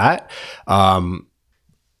want that.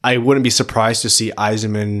 I wouldn't be surprised to see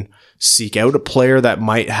Yzerman seek out a player that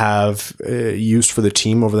might have use for the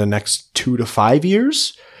team over the next 2 to 5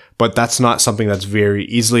 years, but that's not something that's very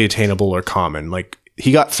easily attainable or common. Like,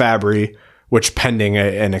 he got Fabry, which pending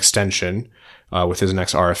an extension with his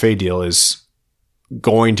next RFA deal is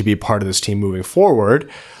going to be part of this team moving forward.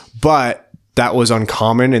 But that was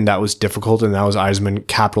uncommon and that was difficult. And that was Yzerman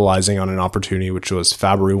capitalizing on an opportunity, which was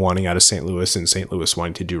Fabry wanting out of St. Louis and St. Louis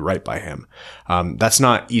wanting to do right by him. That's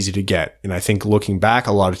not easy to get. And I think looking back,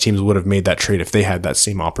 a lot of teams would have made that trade if they had that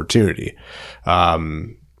same opportunity.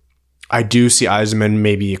 I do see Yzerman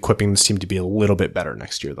maybe equipping this team to be a little bit better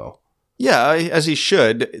next year, though. Yeah, as he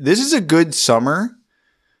should. This is a good summer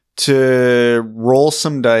to roll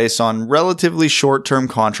some dice on relatively short-term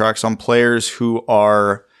contracts on players who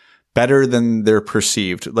are better than they're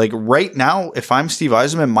perceived. Like right now, if I'm Steve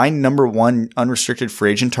Yzerman, my number one unrestricted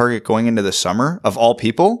free agent target going into the summer of all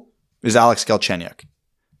people is Alex Galchenyuk,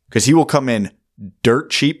 because he will come in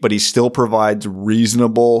dirt cheap, but he still provides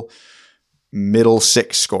reasonable middle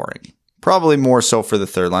six scoring. Probably more so for the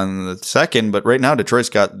third line than the second, but right now Detroit's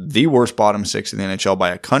got the worst bottom six in the NHL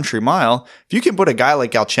by a country mile. If you can put a guy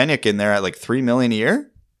like Galchenyuk in there at like $3 million a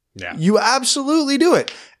year, yeah, you absolutely do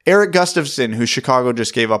it. Eric Gustafsson, who Chicago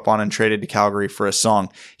just gave up on and traded to Calgary for a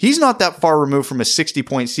song, he's not that far removed from a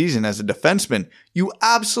 60-point season as a defenseman. You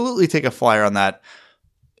absolutely take a flyer on that.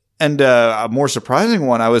 And a more surprising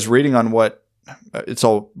one, I was reading on what, it's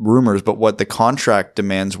all rumors, but what the contract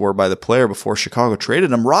demands were by the player before Chicago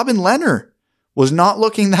traded him. Robin Lehner was not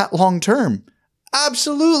looking that long term.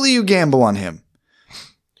 Absolutely, you gamble on him.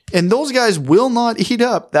 And those guys will not eat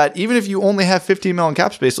up that. Even if you only have 15 million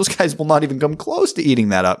cap space, those guys will not even come close to eating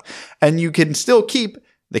that up. And you can still keep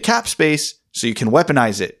the cap space so you can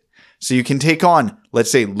weaponize it. So you can take on,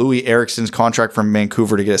 let's say, Louis Eriksson's contract from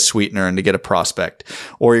Vancouver to get a sweetener and to get a prospect.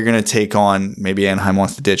 Or you're going to take on, maybe Anaheim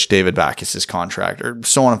wants to ditch David Backes' contract, or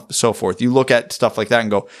so on and so forth. You look at stuff like that and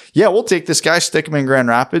go, yeah, we'll take this guy, stick him in Grand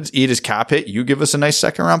Rapids, eat his cap hit. You give us a nice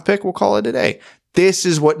second round pick, we'll call it a day. This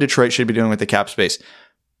is what Detroit should be doing with the cap space.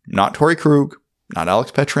 Not Torrey Krug, not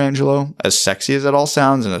Alex Pietrangelo, as sexy as it all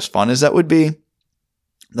sounds and as fun as that would be.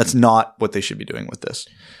 That's not what they should be doing with this.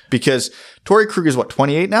 Because Torrey Krug is,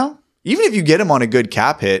 28 now? Even if you get him on a good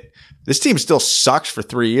cap hit, this team still sucks for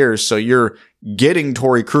 3 years. So you're getting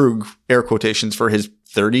Torrey Krug, air quotations, for his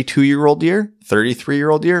 32-year-old year,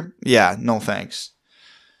 33-year-old year. Yeah, no thanks.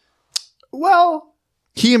 Well,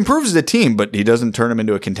 he improves the team, but he doesn't turn him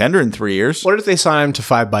into a contender in 3 years. What if they sign him to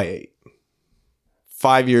 5x8?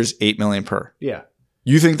 5 years, $8 million per. Yeah.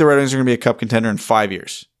 You think the Red Wings are going to be a cup contender in 5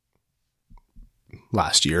 years?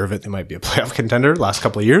 Last year of it, they might be a playoff contender. Last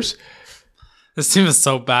couple of years. This team is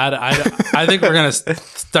so bad. I think we're going to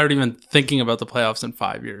start even thinking about the playoffs in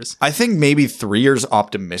 5 years. I think maybe 3 years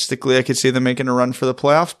optimistically I could see them making a run for the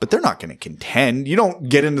playoffs, but they're not going to contend. You don't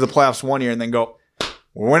get into the playoffs 1 year and then go,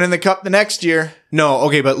 We're winning the cup the next year. No,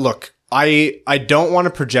 okay, but look, I don't want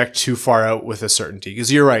to project too far out with a certainty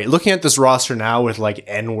because you're right. Looking at this roster now with like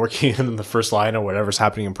N working in the first line or whatever's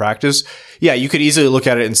happening in practice, yeah, you could easily look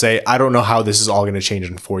at it and say, I don't know how this is all going to change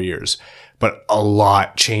in 4 years, but a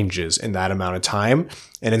lot changes in that amount of time.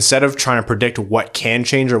 And instead of trying to predict what can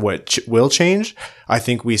change or what will change, I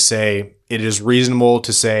think we say it is reasonable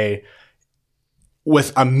to say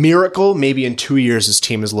with a miracle, maybe in 2 years, this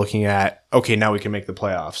team is looking at, okay, now we can make the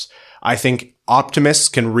playoffs. I think optimists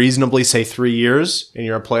can reasonably say 3 years and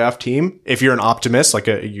you're a playoff team. If you're an optimist, like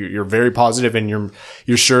you're very positive and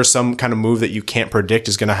you're sure some kind of move that you can't predict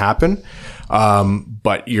is going to happen.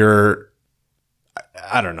 But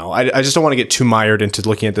I don't know. I just don't want to get too mired into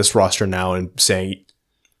looking at this roster now and saying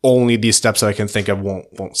only these steps that I can think of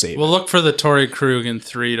won't save. We'll look for the Torrey Krug in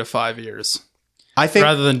 3 to 5 years. I think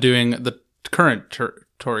rather than doing the current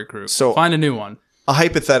Torrey Krug. So find a new one. A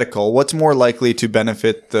hypothetical, what's more likely to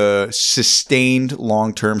benefit the sustained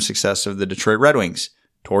long-term success of the Detroit Red Wings?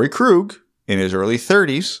 Torrey Krug in his early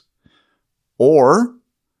 30s, or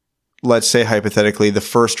let's say hypothetically the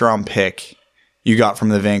first-round pick you got from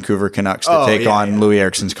the Vancouver Canucks to take on Louis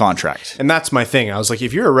Eriksson's contract. And that's my thing. I was like,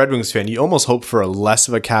 if you're a Red Wings fan, you almost hope for a less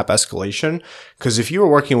of a cap escalation because if you were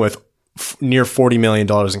working with near $40 million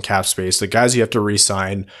in cap space, the guys you have to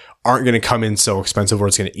re-sign aren't going to come in so expensive where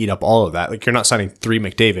it's going to eat up all of that. Like you're not signing 3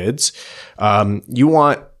 McDavids. You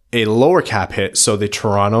want a lower cap hit. So the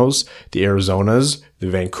Torontos, the Arizonas, the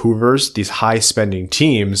Vancouvers, these high spending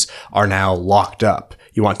teams are now locked up.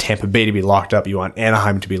 You want Tampa Bay to be locked up. You want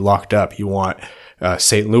Anaheim to be locked up. You want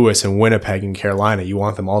St. Louis and Winnipeg and Carolina. You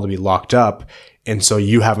want them all to be locked up. And so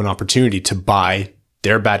you have an opportunity to buy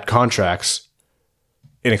their bad contracts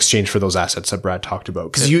in exchange for those assets that Brad talked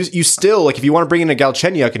about. Because you still, like, if you want to bring in a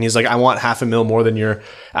Galchenyuk and he's like, I want $500,000 more than you're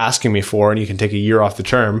asking me for, and you can take a year off the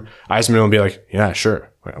term, Eisman will be like, yeah,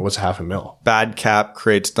 sure. What's $500,000? Bad cap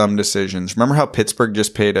creates dumb decisions. Remember how Pittsburgh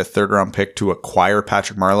just paid a third-round pick to acquire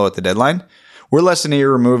Patrick Marleau at the deadline? We're less than a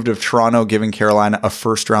year removed of Toronto giving Carolina a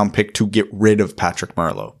first-round pick to get rid of Patrick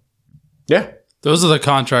Marleau. Yeah. Those are the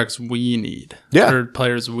contracts we need. Yeah. Or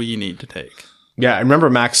players we need to take. Yeah, I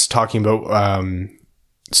remember Max talking about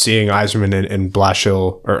seeing Yzerman and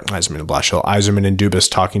Blashill, or Yzerman and Blashill, Yzerman and Dubas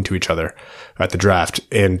talking to each other at the draft.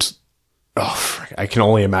 And I can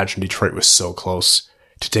only imagine Detroit was so close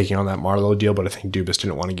to taking on that Marleau deal, but I think Dubas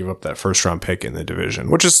didn't want to give up that first-round pick in the division,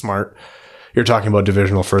 which is smart. You're talking about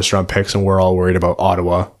divisional first-round picks, and we're all worried about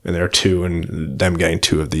Ottawa and their 2 and them getting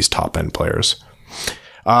 2 of these top-end players.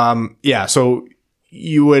 So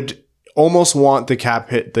you would almost want the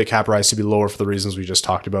cap rise to be lower for the reasons we just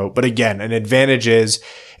talked about. But again, an advantage is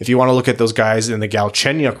if you want to look at those guys in the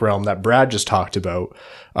Galchenyuk realm that Brad just talked about,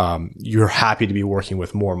 you're happy to be working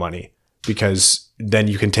with more money because then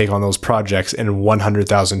you can take on those projects and $100,000,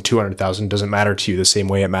 $200,000 doesn't matter to you the same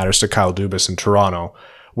way it matters to Kyle Dubas in Toronto,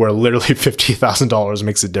 where literally $50,000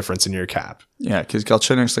 makes a difference in your cap. Yeah, because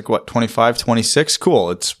Galchenyuk's like, what, 25, 26?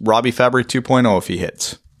 Cool. It's Robbie Fabry 2.0 if he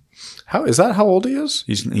hits. Is that how old he is?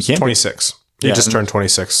 He can't 26. He just turned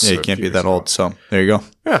 26. Yeah, he can't be that old. So there you go.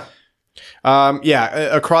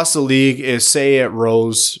 Yeah. Across the league is say it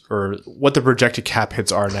rose or what the projected cap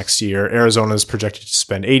hits are next year. Arizona is projected to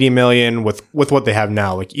spend $80 million with what they have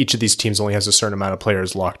now. Like each of these teams only has a certain amount of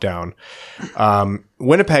players locked down.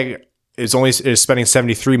 Winnipeg is spending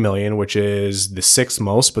 $73 million, which is the 6th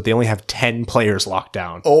most, but they only have 10 players locked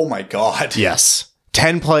down. Oh my God. Yes.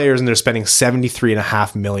 10 players and they're spending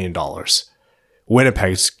 $73.5 million.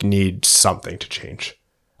 Winnipeg needs something to change.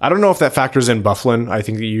 I don't know if that factors in Bufflin. I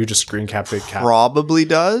think that you just screen cap the cap. Probably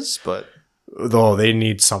does, but though they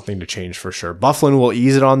need something to change for sure. Bufflin will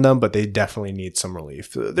ease it on them, but they definitely need some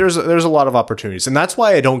relief. There's a lot of opportunities, and that's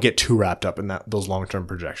why I don't get too wrapped up in those long-term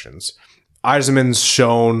projections. Yzerman's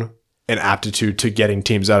shown an aptitude to getting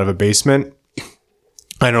teams out of a basement.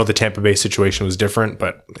 I know the Tampa Bay situation was different,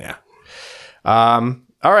 but yeah. All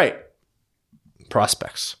right.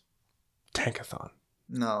 Prospects. Tankathon.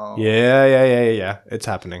 No. Yeah. It's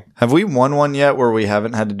happening. Have we won one yet where we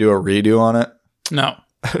haven't had to do a redo on it? No.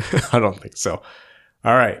 I don't think so.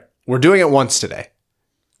 All right. We're doing it once today.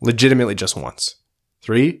 Legitimately just once.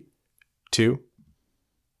 3, 2.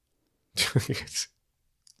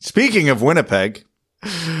 Speaking of Winnipeg.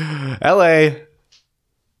 LA.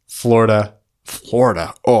 Florida.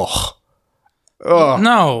 Oh.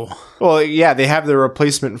 No. Well, yeah, they have the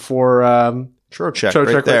replacement for Trocheck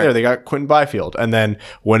right there. They got Quentin Byfield. And then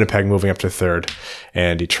Winnipeg moving up to 3rd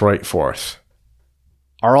and Detroit 4th.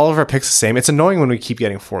 Are all of our picks the same? It's annoying when we keep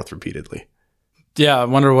getting 4th repeatedly. Yeah, I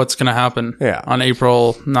wonder what's going to happen on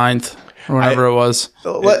April 9th or whenever it was.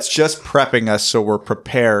 It's just prepping us so we're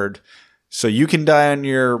prepared So you can die on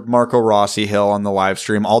your Marco Rossi hill on the live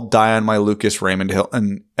stream. I'll die on my Lucas Raymond hill,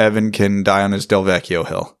 and Evan can die on his Del Vecchio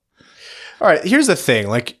hill. All right, here's the thing.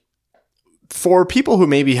 Like, for people who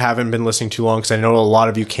maybe haven't been listening too long, because I know a lot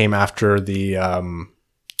of you came after the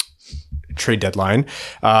trade deadline,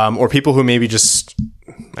 or people who maybe just,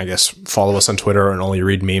 I guess, follow us on Twitter and only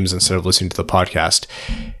read memes instead of listening to the podcast.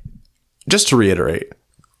 Just to reiterate,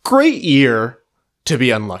 great year to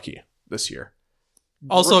be unlucky this year.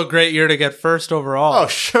 Also a great year to get first overall. Oh,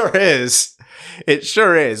 sure is. It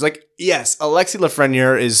sure is. Like, yes, Alexis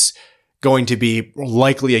Lafreniere is going to be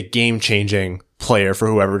likely a game-changing player for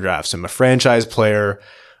whoever drafts him. A franchise player,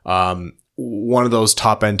 one of those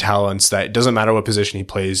top-end talents that it doesn't matter what position he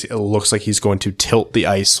plays, it looks like he's going to tilt the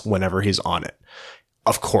ice whenever he's on it.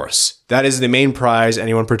 Of course, that is the main prize.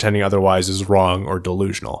 Anyone pretending otherwise is wrong or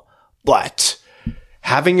delusional. But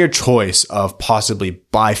having your choice of possibly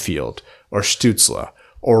Byfield or Stützle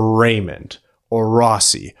or Raymond or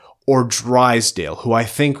Rossi or Drysdale, who I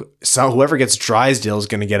think whoever gets Drysdale is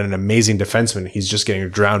going to get an amazing defenseman. He's just getting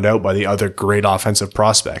drowned out by the other great offensive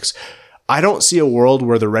prospects. I don't see a world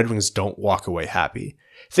where the Red Wings don't walk away happy.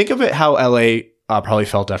 Think of it how LA probably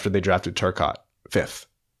felt after they drafted Turcotte 5th.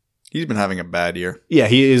 He's been having a bad year. Yeah,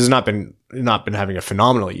 he has not been having a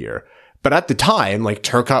phenomenal year. But at the time, like,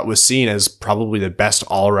 Turcotte was seen as probably the best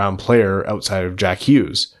all-around player outside of Jack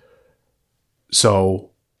Hughes.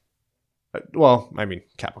 So, well, I mean,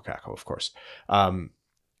 Capo Caco, of course. When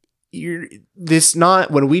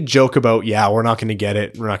we joke about, we're not going to get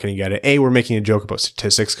it. A, we're making a joke about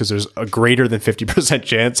statistics because there's a greater than 50%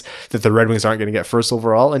 chance that the Red Wings aren't going to get first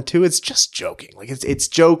overall. And 2, it's just joking. Like, it's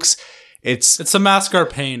jokes. It's to mask our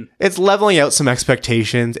pain. It's leveling out some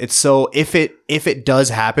expectations. It's so if it does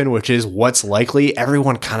happen, which is what's likely,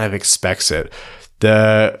 everyone kind of expects it.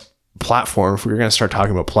 The platform, if we were going to start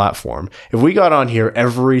talking about platform, if we got on here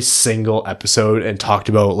every single episode and talked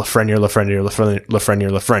about Lafreniere,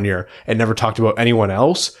 and never talked about anyone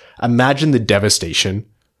else, imagine the devastation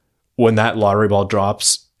when that lottery ball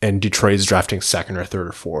drops and Detroit's drafting 2nd or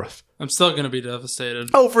 3rd or 4th. I'm still going to be devastated.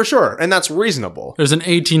 Oh, for sure. And that's reasonable. There's an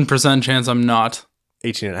 18% chance I'm not.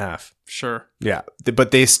 18.5. Sure. Yeah. But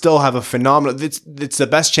they still have a phenomenal, it's the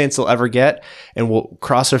best chance they'll ever get. And we'll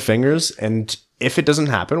cross our fingers. And if it doesn't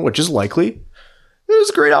happen, which is likely, there's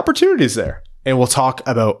great opportunities there. And we'll talk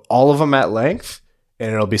about all of them at length.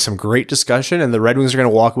 And it'll be some great discussion. And the Red Wings are going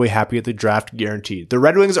to walk away happy at the draft, guaranteed. The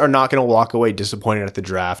Red Wings are not going to walk away disappointed at the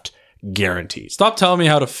draft, guaranteed. Stop telling me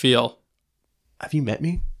how to feel. Have you met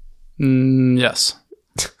me? Yes.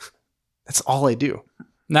 That's all I do.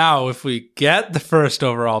 Now, if we get the first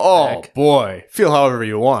overall pick. Oh, boy. Feel however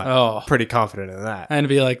you want. Oh. Pretty confident in that. I'm going to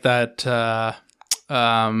be like that, the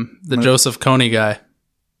Joseph Kony guy.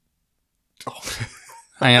 Oh.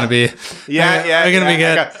 I'm going to be... I'm going to be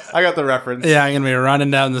good. I got the reference. Yeah, I'm going to be running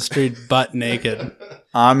down the street butt naked.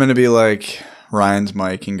 I'm going to be like Ryan's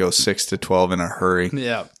Mike and go 6-12 in a hurry.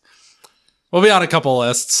 Yeah. We'll be on a couple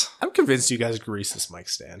lists. I'm convinced you guys grease this mic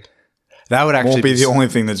stand. That would actually won't be the only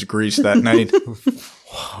thing that's greased that night.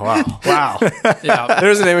 Wow. Yeah.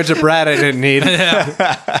 There's an image of Brad I didn't need.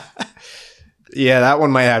 Yeah. Yeah, that one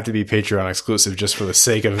might have to be Patreon exclusive just for the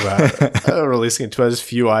sake of releasing it to as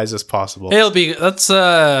few eyes as possible. That's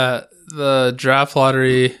the draft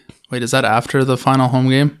lottery. Wait, is that after the final home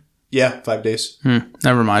game? Yeah, 5 days.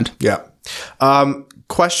 Never mind. Yeah.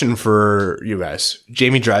 Question for you guys.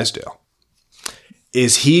 Jamie Drysdale.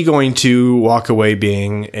 Is he going to walk away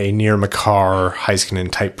being a near Makar, Heiskanen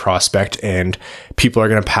type prospect, and people are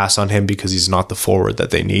going to pass on him because he's not the forward that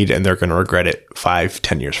they need, and they're going to regret it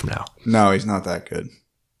 5-10 years from now? No, he's not that good.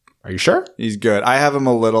 Are you sure? He's good. I have him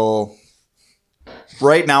a little...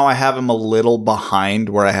 Right now, I have him a little behind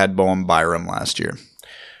where I had Bowen Byram last year.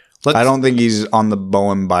 I don't think he's on the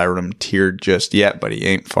Bowen Byram tier just yet, but he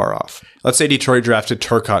ain't far off. Let's say Detroit drafted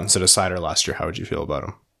Turcotte instead of Seider last year. How would you feel about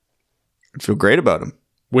him? I'd feel great about him.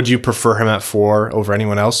 Would you prefer him at 4 over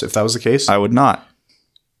anyone else if that was the case? I would not.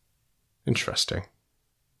 Interesting.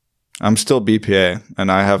 I'm still BPA, and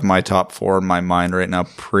I have my top 4 in my mind right now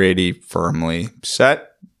pretty firmly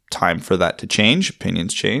set. Time for that to change.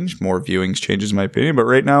 Opinions change. More viewings changes my opinion. But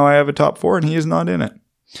right now I have a top 4, and he is not in it.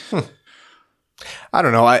 I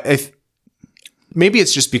don't know. Maybe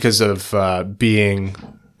it's just because of being...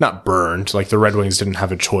 not burned, like the Red Wings didn't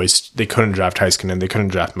have a choice. They couldn't draft Heiskanen, they couldn't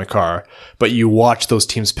draft Makar. But you watch those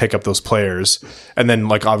teams pick up those players, and then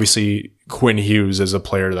like obviously Quinn Hughes is a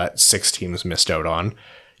player that 6 teams missed out on.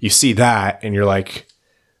 You see that, and you're like,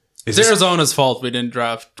 it's Arizona's fault we didn't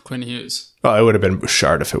draft Quinn Hughes. Well, it would have been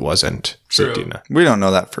Bouchard if it wasn't Zadina. We don't know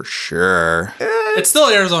that for sure. It's still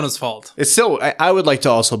Arizona's fault. It's still. I would like to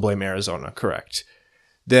also blame Arizona. Correct.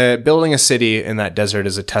 The building a city in that desert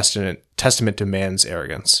is a testament to man's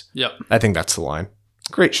arrogance. Yep. I think that's the line.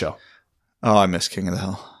 Great show. Oh, I miss King of the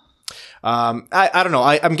Hill. I don't know.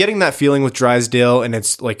 I'm getting that feeling with Drysdale, and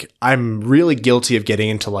it's like I'm really guilty of getting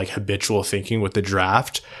into like habitual thinking with the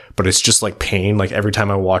draft, but it's just like pain. Like every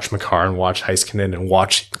time I watch McCarr and watch Heiskanen and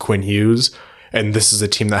watch Quinn Hughes, and this is a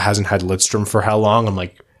team that hasn't had Lidstrom for how long, I'm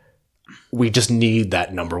like, we just need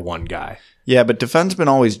that number one guy. Yeah, but defensemen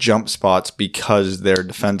always jump spots because they're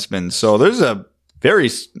defensemen. So there's a very,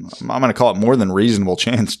 I'm going to call it more than reasonable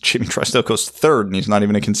chance Jimmy Drysdale goes third, and he's not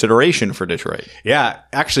even a consideration for Detroit. Yeah,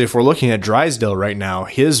 actually, if we're looking at Drysdale right now,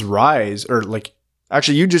 his rise, or like...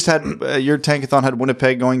 Actually, you just had, your Tankathon had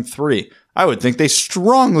Winnipeg going 3. I would think they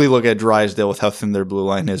strongly look at Drysdale with how thin their blue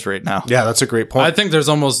line is right now. Yeah, that's a great point. I think there's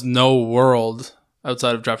almost no world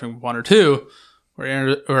outside of drafting 1 or 2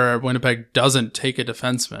 where Winnipeg doesn't take a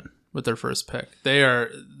defenseman with their first pick.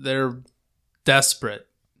 They're desperate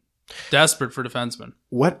for defensemen.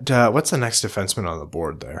 What's the next defenseman on the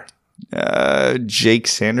board there? Jake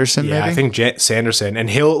Sanderson, yeah, maybe? I think Sanderson. And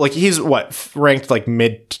he's ranked like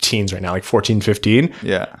mid-teens right now, like 14, 15.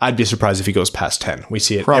 Yeah. I'd be surprised if he goes past 10. We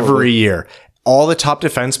see it Probably. every year. All the top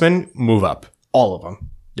defensemen move up. All of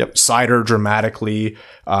them. Yep. Sider dramatically.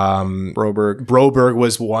 Broberg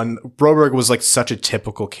was one. Broberg was like such a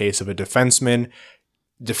typical case of a defenseman.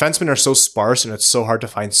 Defensemen are so sparse, and it's so hard to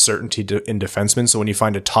find certainty in defensemen. So when you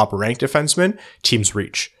find a top-ranked defenseman, teams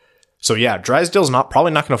reach. So yeah, Drysdale's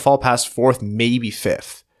probably not going to fall past 4th, maybe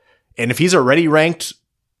 5th. And if he's already ranked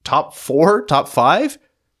top 4, top 5,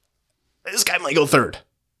 this guy might go 3rd.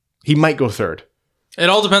 He might go 3rd. It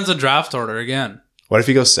all depends on draft order again. What if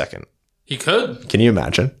he goes 2nd? He could. Can you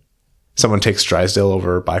imagine? Someone takes Drysdale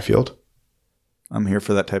over Byfield? I'm here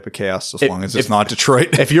for that type of chaos as long as it's not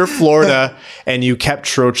Detroit. If you're Florida and you kept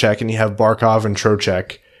Trocheck and you have Barkov and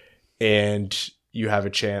Trocheck and you have a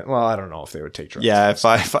chance, well, I don't know if they would take Trocheck. Yeah,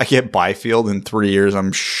 if I get Byfield in 3 years,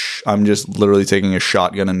 I'm just literally taking a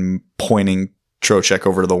shotgun and pointing Trocheck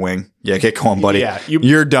over to the wing. Yeah, get going, buddy. Yeah,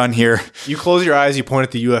 you're done here. You close your eyes, you point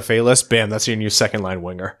at the UFA list, bam, that's your new second line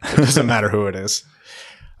winger. It doesn't matter who it is.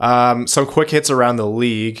 Some quick hits around the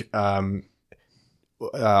league.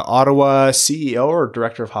 Ottawa CEO or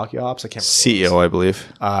director of hockey ops, I can't remember. CEO, I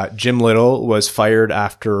believe. Jim Little was fired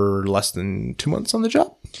after less than 2 months on the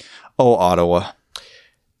job. Oh, Ottawa.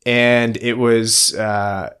 And it was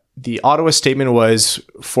the Ottawa statement was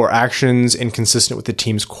for actions inconsistent with the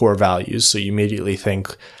team's core values. So you immediately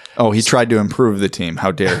think, oh, he tried to improve the team.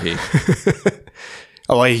 How dare he?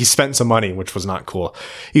 oh, he spent some money, which was not cool.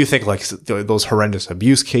 You think like those horrendous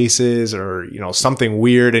abuse cases or, something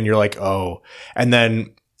weird. And you're like, oh, and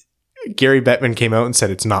then Gary Bettman came out and said,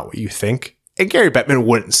 it's not what you think. And Gary Bettman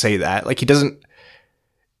wouldn't say that. Like he doesn't,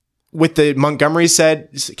 with the Montgomery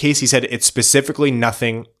case, he said it's specifically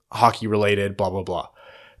nothing hockey related, blah, blah, blah.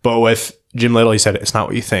 But with Jim Little, he said, it's not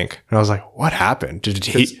what you think. And I was like, what happened?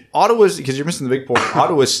 Because you're missing the big point.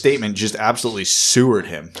 Ottawa's statement just absolutely sewered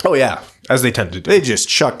him. Oh, yeah. As they tend to do. They just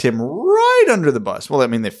chucked him right under the bus. Well, I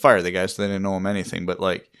mean, they fired the guy, so they didn't know him anything. But,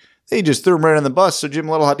 they just threw him right on the bus. So Jim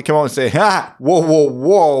Little had to come out and say,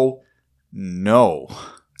 whoa. No.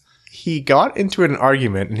 He got into an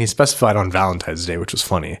argument, and he specified on Valentine's Day, which was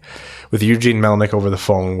funny, with Eugene Melnick over the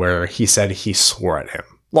phone where he said he swore at him.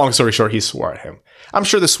 Long story short, he swore at him. I'm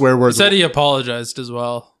sure the swear words... He said he apologized as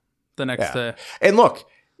well the next day. And look,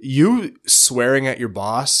 you swearing at your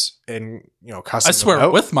boss and, cussing I swear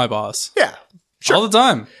out, with my boss. Yeah. Sure. All the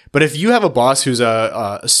time. But if you have a boss who's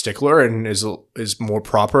a stickler and is more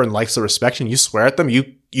proper and likes the respect and you swear at them,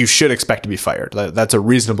 you should expect to be fired. That's a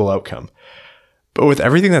reasonable outcome. But with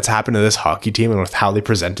everything that's happened to this hockey team and with how they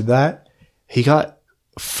presented that, he got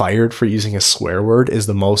fired for using a swear word is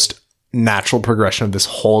the most natural progression of this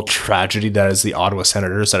whole tragedy that is the Ottawa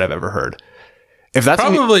Senators that I've ever heard. If that's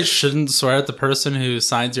probably shouldn't swear at the person who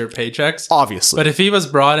signs your paychecks. Obviously. But if he was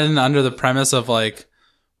brought in under the premise of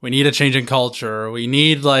we need a change in culture, or we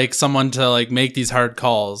need someone to make these hard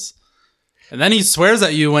calls, and then he swears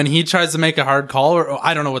at you when he tries to make a hard call, or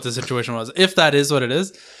I don't know what the situation was. If that is what it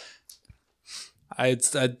is,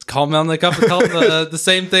 I'd call Melnick up and tell him the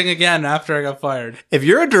same thing again after I got fired. If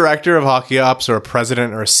you're a director of hockey ops or a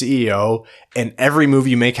president or a CEO and every move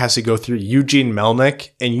you make has to go through Eugene Melnick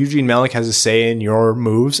and Eugene Melnick has a say in your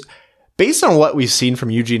moves, based on what we've seen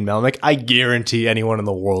from Eugene Melnick, I guarantee anyone in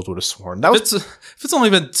the world would have sworn. If it's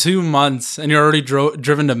only been 2 months and you're already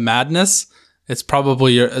driven to madness, it's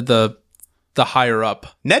probably the higher up.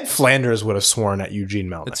 Ned Flanders would have sworn at Eugene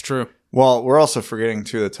Melnick. It's true. Well, we're also forgetting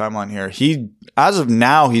too the timeline here. As of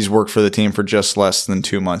now, he's worked for the team for just less than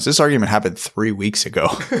 2 months. This argument happened 3 weeks ago.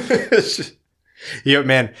 Yeah,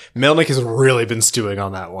 man, Melnick has really been stewing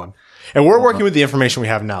on that one. And we're working with the information we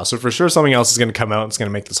have now. So for sure something else is going to come out. It's going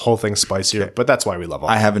to make this whole thing spicier. Okay. But that's why we love all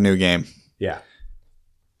I have a new game. Yeah.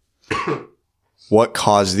 What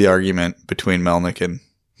caused the argument between Melnick and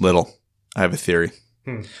Little? I have a theory.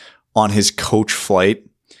 On his coach flight,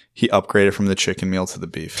 he upgraded from the chicken meal to the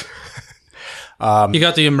beef. He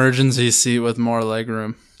got the emergency seat with more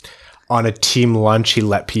legroom. On a team lunch, he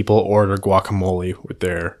let people order guacamole with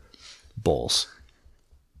their bowls.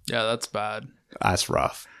 Yeah, that's bad. That's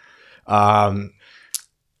rough.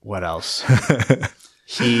 What else?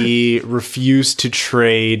 He refused to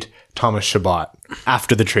trade Thomas Chabot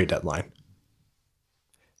after the trade deadline.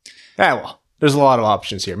 Yeah, well, there's a lot of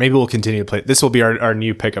options here. Maybe we'll continue to play. This will be our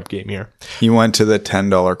new pickup game here. He went to the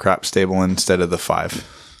 $10 crap stable instead of the $5.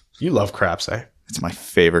 You love craps, eh? It's my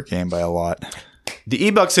favorite game by a lot. The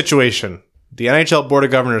E-Buck situation. The NHL Board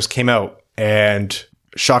of Governors came out and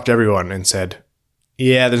shocked everyone and said,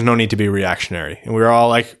 yeah, there's no need to be reactionary. And we were all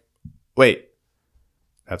like, wait,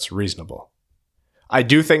 that's reasonable. I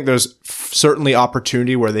do think there's certainly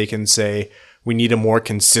opportunity where they can say we need a more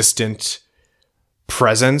consistent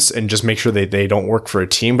presence and just make sure they don't work for a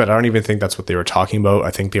team. But I don't even think that's what they were talking about.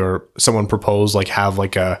 I think someone proposed have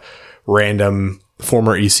a random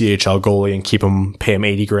former ECHL goalie and pay him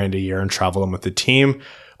 $80,000 a year and travel him with the team.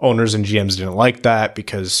 Owners and GMs didn't like that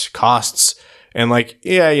because costs. And I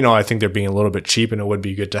think they're being a little bit cheap and it would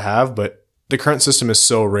be good to have, but the current system is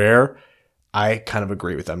so rare. I kind of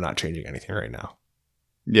agree with them not changing anything right now.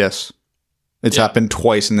 Yes. It's happened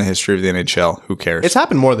twice in the history of the NHL. Who cares? It's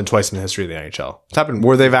happened more than twice in the history of the NHL. It's happened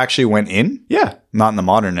where they've actually went in? Yeah. Not in the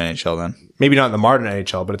modern NHL then. Maybe not in the modern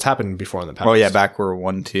NHL, but it's happened before in the past. Oh yeah, back where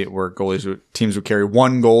teams would carry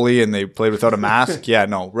one goalie and they played without a mask. Yeah,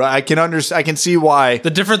 no. I can see why.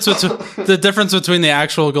 The difference between the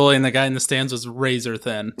actual goalie and the guy in the stands was razor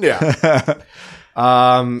thin. Yeah.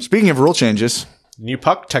 Speaking of rule changes, new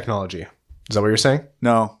puck technology. Is that what you're saying?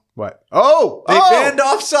 No. What? They banned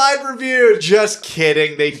offside review. Just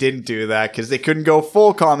kidding. They didn't do that because they couldn't go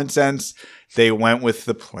full common sense. They went with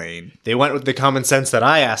the plain. They went with the common sense that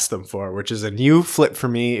I asked them for, which is a new flip for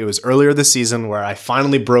me. It was earlier this season where I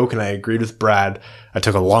finally broke and I agreed with Brad. I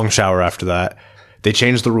took a long shower after that. They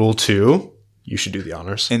changed the rule to, you should do the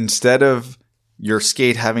honors. Instead of your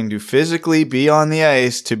skate having to physically be on the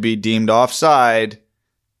ice to be deemed offside,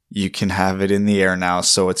 you can have it in the air now.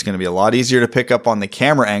 So it's going to be a lot easier to pick up on the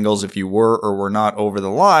camera angles if you were or were not over the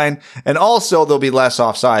line. And also there'll be less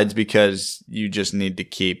offsides because you just need to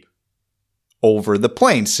keep over the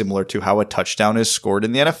plane, similar to how a touchdown is scored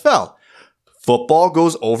in the NFL. Football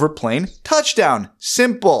goes over plane, touchdown.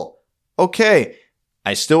 Simple. Okay.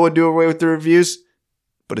 I still would do away with the reviews,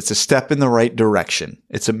 but it's a step in the right direction.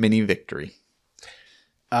 It's a mini victory.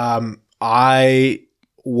 I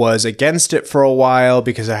was against it for a while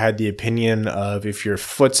because I had the opinion of if your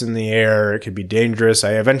foot's in the air, it could be dangerous.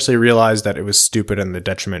 I eventually realized that it was stupid and the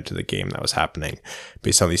detriment to the game that was happening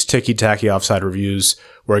based on these ticky-tacky offside reviews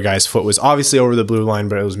where a guy's foot was obviously over the blue line,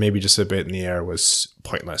 but it was maybe just a bit in the air was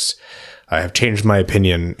pointless. I have changed my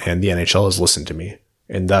opinion and the NHL has listened to me.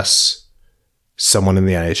 And thus, someone in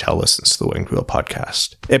the NHL listens to the Winged Wheel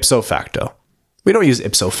podcast. Ipso facto. We don't use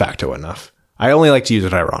ipso facto enough. I only like to use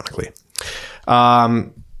it ironically.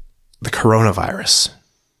 The coronavirus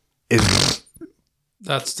is...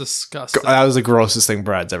 That's disgusting. That was the grossest thing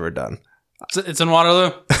Brad's ever done. It's in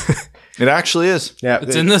Waterloo. It actually is. Yeah,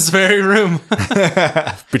 it's in this very room.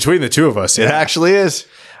 Between the two of us, yeah. It actually is.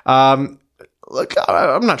 Look,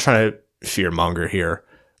 I'm not trying to fearmonger here,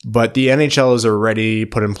 but the NHL has already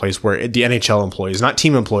put in place where the NHL employees, not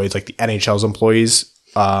team employees, like the NHL's employees,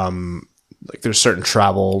 there's certain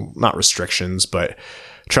travel, not restrictions, but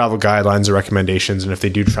travel guidelines or recommendations. And if they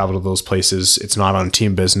do travel to those places, it's not on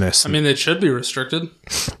team business. I mean, they should be restricted.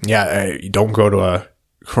 Yeah. You don't go to a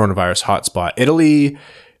coronavirus hotspot. Italy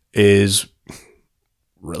is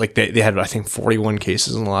they had, I think, 41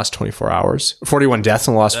 cases in the last 24 hours, 41 deaths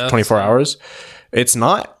in the last 24 hours. It's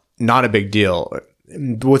not a big deal.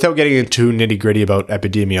 Without getting into nitty gritty about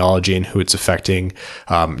epidemiology and who it's affecting,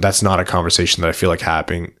 that's not a conversation that I feel like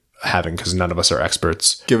having because none of us are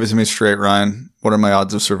experts. Give it to me straight, Ryan. What are my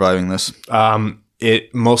odds of surviving this?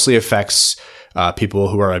 It mostly affects people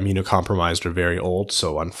who are immunocompromised or very old.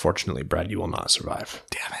 So unfortunately, Brad, you will not survive.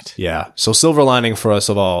 Damn it. Yeah. So silver lining for us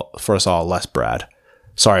all, less Brad.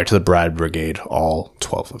 Sorry to the Brad Brigade, all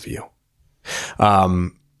 12 of you.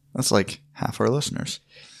 That's like half our listeners.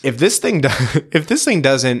 If this thing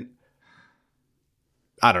doesn't,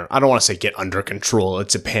 I don't want to say get under control.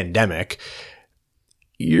 It's a pandemic.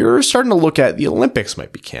 you're starting to look at the Olympics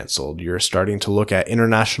might be canceled. You're starting to look at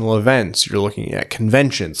international events. You're looking at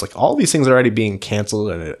conventions. Like all these things are already being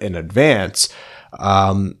canceled in advance.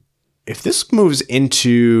 If this moves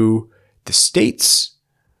into the States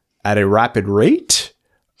at a rapid rate,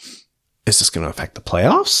 is this going to affect the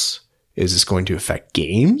playoffs? Is this going to affect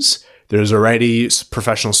games? There's already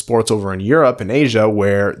professional sports over in Europe and Asia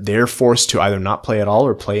where they're forced to either not play at all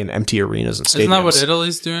or play in empty arenas and stadiums. Isn't that what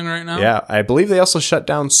Italy's doing right now? Yeah, I believe they also shut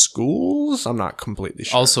down schools. I'm not completely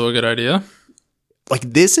sure. Also a good idea. Like,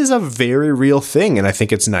 this is a very real thing, and I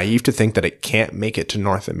think it's naive to think that it can't make it to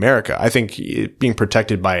North America. I think being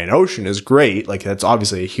protected by an ocean is great. Like, that's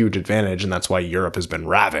obviously a huge advantage, and that's why Europe has been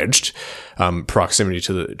ravaged, proximity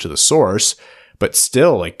to the source. But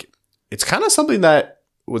still, like, it's kind of something that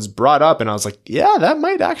was brought up, and I was like, yeah, that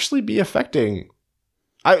might actually be affecting.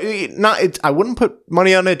 I wouldn't put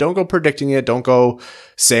money on it. Don't go predicting it. Don't go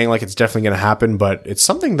saying like it's definitely going to happen, but it's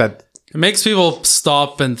something that it makes people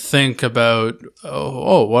stop and think about,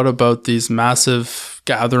 what about these massive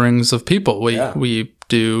gatherings of people we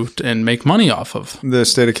do and make money off of? The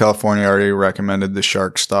state of California already recommended the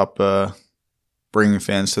Sharks stop bringing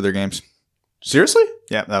fans to their games. Seriously?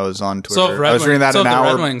 Yeah, that was on Twitter. So I was reading that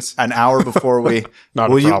an hour before we.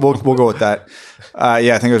 We'll go with that.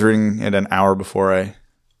 Yeah, I think I was reading it an hour before I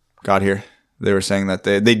got here. They were saying that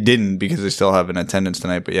they didn't because they still have an attendance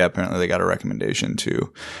tonight. But yeah, apparently they got a recommendation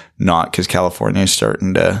to not because California is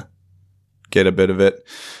starting to get a bit of it.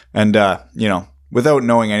 And, without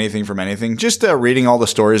knowing anything from anything, just reading all the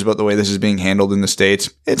stories about the way this is being handled in the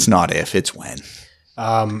States, it's not if, it's when.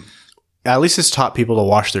 At least it's taught people to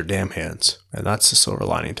wash their damn hands. And that's the silver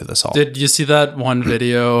lining to this all. Did you see that one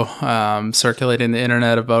video circulating the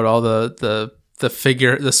internet about all the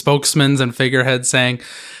spokesmen and figureheads saying,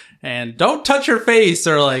 and don't touch your face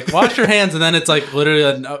or like wash your hands. And then it's like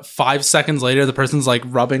literally 5 seconds later, the person's like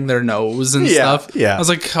rubbing their nose and stuff. Yeah. I was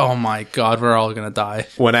like, oh my God, we're all going to die.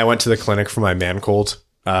 When I went to the clinic for my man cold,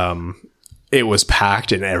 it was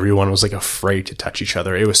packed and everyone was like afraid to touch each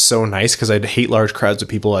other. It was so nice because I'd hate large crowds of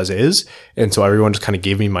people as is. And so everyone just kind of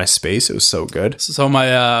gave me my space. It was so good. So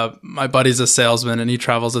my buddy's a salesman and he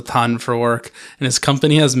travels a ton for work, and his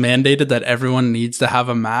company has mandated that everyone needs to have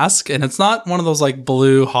a mask. And it's not one of those like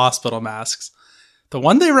blue hospital masks. The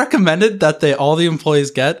one they recommended that all the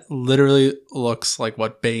employees get literally looks like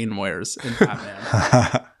what Bane wears in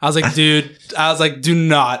Batman. I was like, do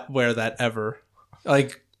not wear that ever.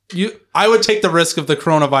 Like, I would take the risk of the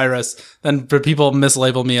coronavirus than for people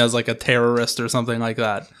mislabel me as like a terrorist or something like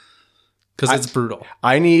that. Because it's brutal.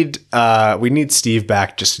 We need Steve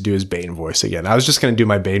back just to do his Bane voice again. I was just going to do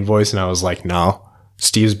my Bane voice and I was like, no,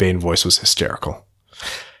 Steve's Bane voice was hysterical.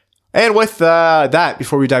 And with that,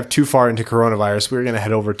 before we dive too far into coronavirus, we're going to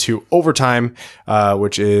head over to overtime,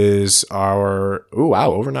 which is over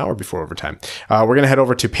an hour before overtime. We're going to head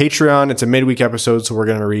over to Patreon. It's a midweek episode, so we're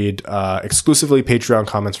going to read exclusively Patreon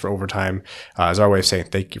comments for overtime as our way of saying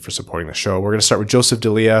thank you for supporting the show. We're going to start with Joseph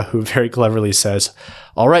Delia, who very cleverly says,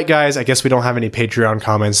 all right, guys, I guess we don't have any Patreon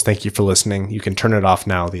comments. Thank you for listening. You can turn it off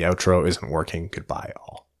now. The outro isn't working. Goodbye,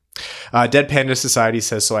 all. Dead Panda Society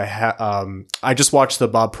says, so I just watched the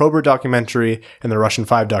Bob Probert documentary and the Russian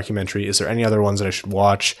 5 documentary. Is there any other ones that I should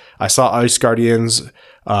watch? I saw Ice Guardians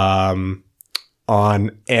on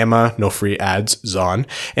AMA, no free ads, Zon,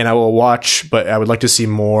 and I will watch, but I would like to see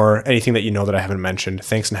more, anything that you know that I haven't mentioned.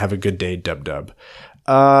 Thanks and have a good day, Dub.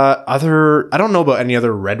 I don't know about any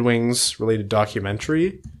other Red Wings related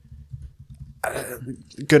documentary.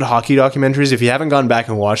 Good hockey documentaries. If you haven't gone back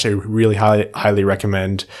and watched, I really highly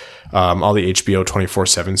recommend all the HBO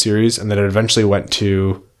 24/7 series. And then it eventually went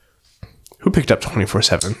to who picked up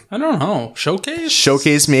 24/7? I don't know.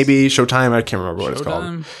 Showcase maybe Showtime. I can't remember what it's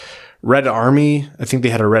called. Red Army. I think they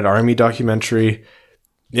had a Red Army documentary.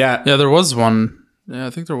 Yeah, there was one. Yeah,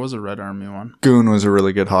 I think there was a Red Army one. Goon was a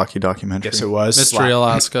really good hockey documentary. Yes, it was. Mystery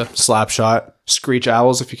Alaska. Slapshot. Screech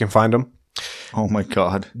Owls, if you can find them. Oh my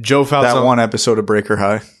God. Joe Falzone. That one episode of Breaker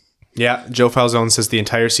High. Yeah. Joe Falzone says the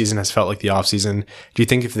entire season has felt like the off season. Do you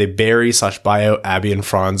think if they buy out Abby and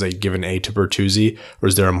Franz, they give an A to Bertuzzi, or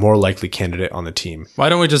is there a more likely candidate on the team? Why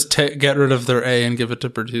don't we just get rid of their A and give it to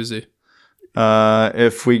Bertuzzi?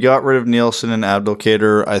 If we got rid of Nielsen and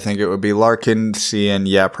Abdelkader, I think it would be Larkin, C, and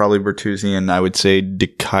probably Bertuzzi, and I would say De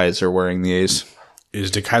Keyser wearing the A's. Is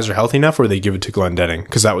De Keyser healthy enough, or they give it to Glendening?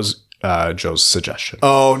 Because that was Joe's suggestion.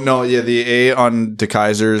 Oh, no. Yeah, the A on De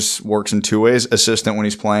Keyser's works in two ways. Assistant when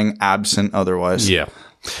he's playing, absent otherwise. Yeah.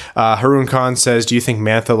 Haroon Khan says, do you think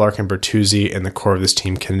Mantha, Larkin, Bertuzzi, and the core of this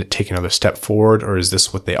team can take another step forward, or is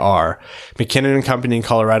this what they are? McKinnon and company in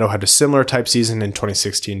Colorado had a similar type season in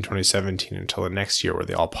 2016, 2017 until the next year where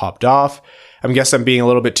they all popped off. I guess I'm being a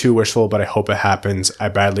little bit too wishful, but I hope it happens. I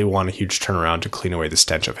badly want a huge turnaround to clean away the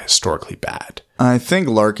stench of historically bad. I think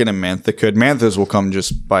Larkin and Mantha could. Mantha's will come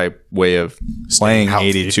just by way of playing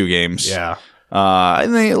 82 games. Yeah. I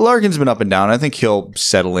think Larkin's been up and down. I think he'll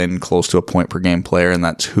settle in close to a point per game player, and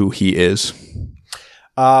that's who he is.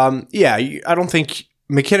 Yeah, I don't think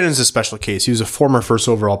McKinnon is a special case. He was a former first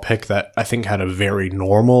overall pick that I think had a very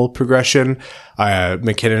normal progression.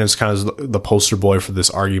 McKinnon is kind of the poster boy for this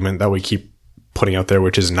argument that we keep putting out there,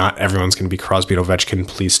 which is not everyone's going to be Crosby and Ovechkin.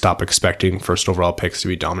 Please stop expecting first overall picks to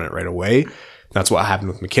be dominant right away. That's what happened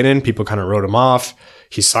with McKinnon. People kind of wrote him off.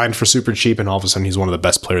 He signed for super cheap, and all of a sudden he's one of the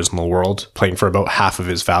best players in the world, playing for about half of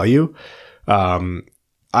his value. I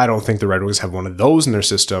don't think the Red Wings have one of those in their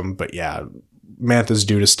system, but yeah, Mantha's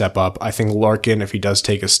due to step up. I think Larkin, if he does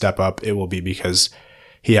take a step up, it will be because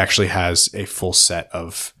he actually has a full set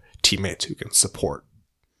of teammates who can support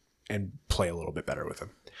and play a little bit better with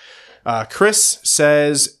him. Chris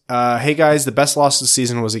says, hey guys, the best loss of the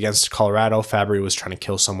season was against Colorado. Fabry was trying to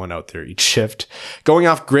kill someone out there each shift. Going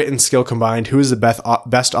off grit and skill combined, who is the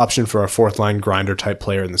best option for a fourth line grinder type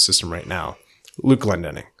player in the system right now? Luke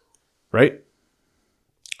Glendening, right?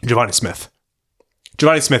 Giovanni Smith.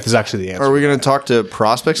 Giovanni Smith is actually the answer. Are we going to talk to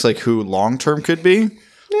prospects like who long term could be?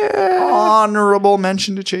 Yeah. Honorable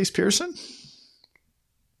mention to Chase Pearson.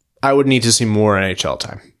 I would need to see more NHL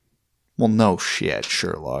time. Well, no shit,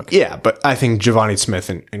 Sherlock. Yeah, but I think Giovanni Smith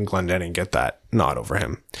and Glendening get that nod over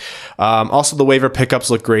him. Also, the waiver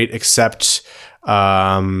pickups look great, except he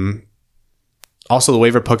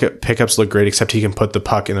can put the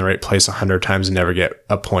puck in the right place 100 times and never get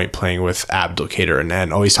a point playing with Abdelkader and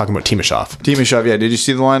N. Oh, he's talking about Timashov. Timashov, yeah. Did you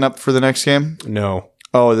see the lineup for the next game? No.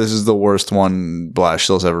 Oh, this is the worst one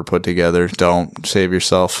Blashill's ever put together. Don't save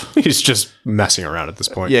yourself. He's just messing around at this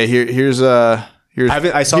point. Yeah, here's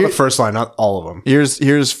I saw the first line, not all of them.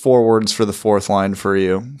 Here's forwards for the fourth line for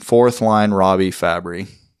you. Fourth line, Robbie Fabry.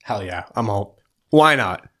 Hell yeah. I'm all. Why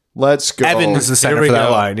not? Let's go. Evan is the center for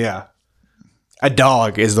that line, yeah. A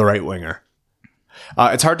dog is the right winger.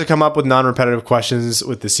 It's hard to come up with non-repetitive questions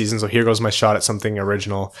with the season, so here goes my shot at something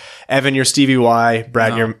original. Evan, you're Stevie Y.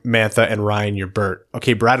 Brad, you're Mantha. And Ryan, you're Bert.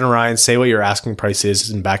 Okay, Brad and Ryan, say what your asking price is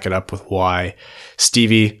and back it up with why.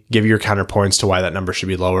 Stevie, give your counterpoints to why that number should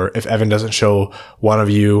be lower. If Evan doesn't show one of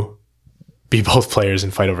you, be both players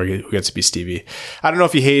and fight over who gets to be Stevie. I don't know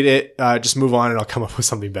if you hate it. Just move on and I'll come up with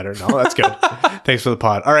something better. No, that's good. Thanks for the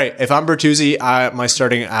pod. All right, if I'm Bertuzzi, my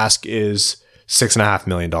starting ask is $6.5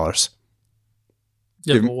 million.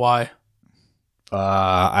 Yeah, but why?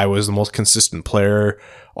 I was the most consistent player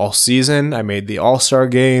all season. I made the All-Star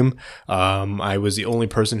game. I was the only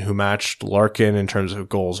person who matched Larkin in terms of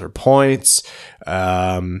goals or points.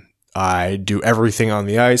 I do everything on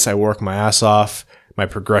the ice. I work my ass off. My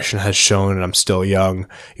progression has shown, and I'm still young.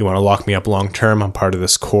 You want to lock me up long term? I'm part of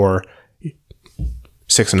this core.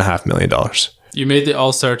 $6.5 million. You made the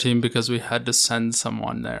All-Star team because we had to send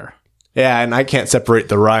someone there. Yeah, and I can't separate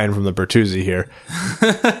the Ryan from the Bertuzzi here.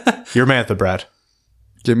 You're Mantha, Brad.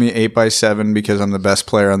 Give me 8x7 because I'm the best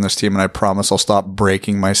player on this team, and I promise I'll stop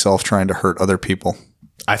breaking myself trying to hurt other people.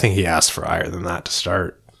 I think he asked for higher than that to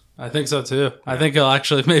start. I think so too. I think he'll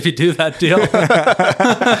actually maybe do that deal.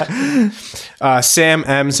 Sam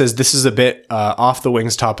M says, this is a bit off the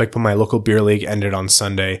Wings topic, but my local beer league ended on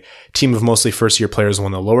Sunday. Team of mostly first-year players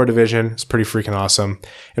won the lower division. It's pretty freaking awesome.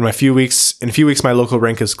 In a few weeks, my local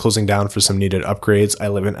rink is closing down for some needed upgrades. I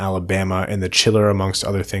live in Alabama, and the chiller, amongst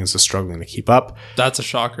other things, is struggling to keep up. That's a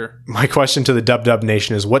shocker. My question to the Dub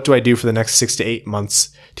Nation is, what do I do for the next 6 to 8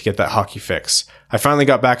 months to get that hockey fix? I finally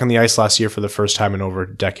got back on the ice last year for the first time in over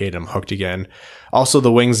a decade. I'm hooked again. Also,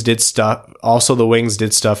 the Wings did stuff.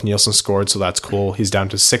 Nielsen scored, so that's cool. He's down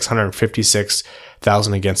to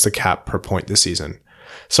 $656,000 against the cap per point this season.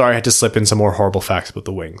 Sorry, I had to slip in some more horrible facts about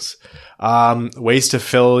the Wings. Ways to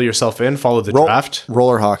fill yourself in. Follow the draft.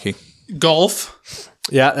 Roller hockey. Golf.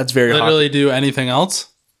 Yeah, that's very literally hockey. Do anything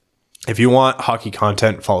else. If you want hockey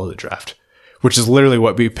content, follow the draft, which is literally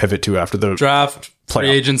what we pivot to after the draft. Free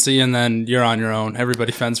agency, and then you're on your own.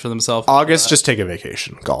 Everybody fends for themselves. August, just take a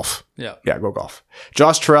vacation. Golf. Yeah, go golf.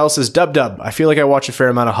 Josh Terrell says, Dub. I feel like I watch a fair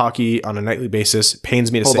amount of hockey on a nightly basis. It pains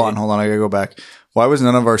me to say. Hold on. I gotta go back. Why was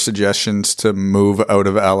none of our suggestions to move out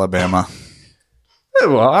of Alabama?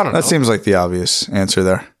 Well, I don't know. That seems like the obvious answer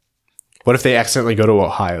there. What if they accidentally go to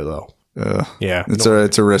Ohio, though? Yeah.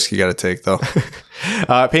 It's a risk you got to take, though.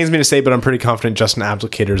 It pains me to say, but I'm pretty confident Justin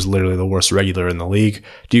Abdelkader is literally the worst regular in the league.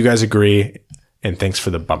 Do you guys agree? And thanks for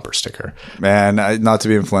the bumper sticker. Man, not to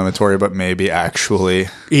be inflammatory, but maybe actually.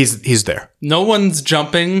 He's there. No one's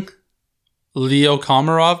jumping Leo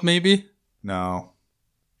Komarov, maybe? No.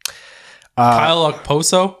 Kyle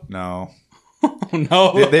Okposo? No. Oh,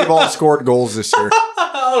 no. They've all scored goals this year.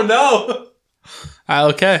 Oh, no.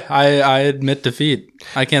 Okay, I admit defeat.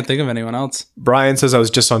 I can't think of anyone else. Brian says, I was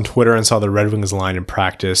just on Twitter and saw the Red Wings line in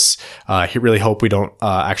practice. He really hope we don't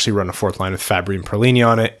actually run a fourth line with Fabry and Perlini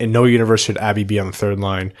on it. In no universe should Abby be on the third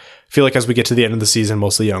line. I feel like as we get to the end of the season,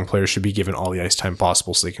 mostly young players should be given all the ice time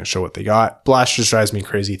possible so they can show what they got. Blast just drives me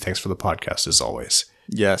crazy. Thanks for the podcast as always.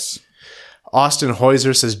 Yes. Austin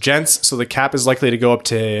Heuser says, gents, so the cap is likely to go up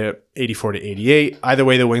to 84 to 88. Either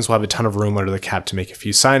way, the Wings will have a ton of room under the cap to make a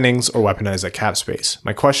few signings or weaponize that cap space.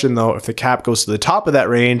 My question, though, if the cap goes to the top of that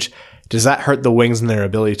range, does that hurt the Wings in their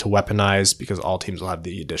ability to weaponize because all teams will have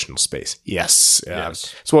the additional space? Yes.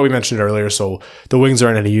 Yes. It's what we mentioned earlier. So the Wings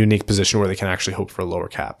are in a unique position where they can actually hope for a lower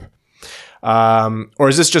cap. Or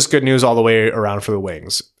is this just good news all the way around for the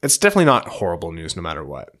Wings? It's definitely not horrible news no matter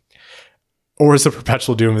what. Or is the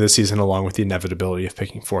perpetual doom of this season, along with the inevitability of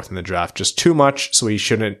picking fourth in the draft, just too much? So we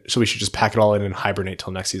should just pack it all in and hibernate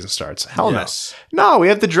till next season starts. Hell yes. No. No, we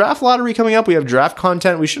have the draft lottery coming up. We have draft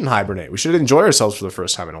content. We shouldn't hibernate. We should enjoy ourselves for the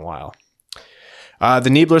first time in a while.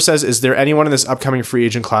 The Niebler says, is there anyone in this upcoming free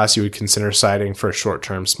agent class you would consider citing for a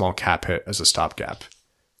short-term small cap hit as a stopgap?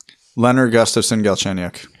 Leonard Gustafsson,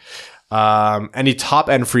 Galchenyuk. Any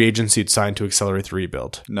top-end free agents you'd sign to accelerate the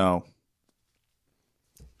rebuild? No.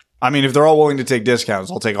 I mean, if they're all willing to take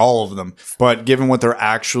discounts, I'll take all of them. But given what they're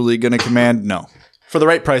actually going to command, no. For the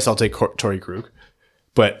right price, I'll take Torrey Krug.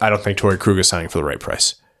 But I don't think Torrey Krug is signing for the right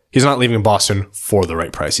price. He's not leaving Boston for the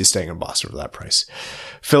right price. He's staying in Boston for that price.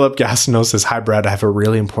 Philip Gastineau says, hi, Brad. I have a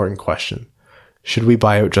really important question. Should we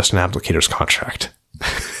buy out Justin Applicator's contract?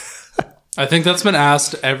 I think that's been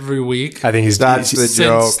asked every week. I think That's the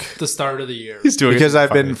joke. Since the start of the year. He's doing Because it.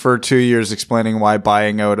 I've been for 2 years explaining why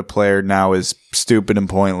buying out a player now is stupid and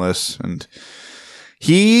pointless. And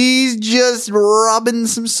he's just rubbing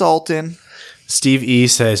some salt in. Steve E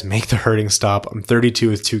says, make the hurting stop. I'm 32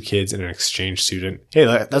 with 2 kids and an exchange student. Hey,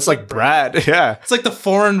 that's like Brad. Yeah. It's like the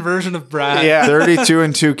foreign version of Brad. Yeah. 32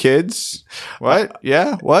 and 2 kids? What?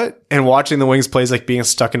 Yeah, what? And watching the Wings plays like being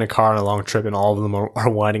stuck in a car on a long trip and all of them are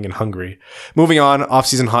whining and hungry. Moving on,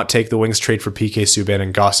 offseason hot take, the Wings trade for PK Subban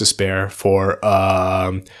and Goss Despair for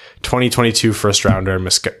 2022 first rounder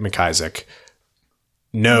McIsaac.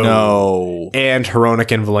 No. And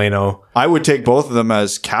Hronek and Veleno. I would take both of them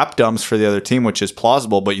as cap dumps for the other team, which is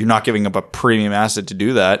plausible, but you're not giving up a premium asset to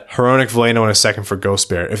do that. Hronek, Veleno, and a second for Ghost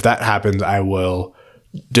Bear. If that happens, I will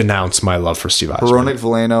denounce my love for Steve Yzerman. Hronek,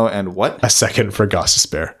 Veleno, and what? A second for Goss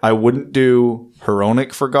Despair. I wouldn't do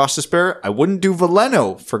Hronek for Goss Despair. I wouldn't do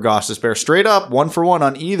Veleno for Goss Despair. Straight up, 1-for-1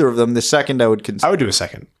 on either of them. The second I would consider. I would do a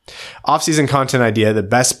second. Offseason content idea, the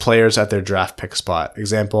best players at their draft pick spot.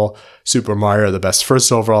 Example, Super Mario, the best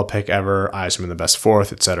first overall pick ever, Yzerman, the best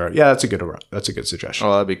fourth, etc. Yeah, that's a good suggestion.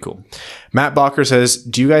 Oh, that'd be cool. Matt Balker says,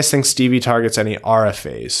 do you guys think Stevie targets any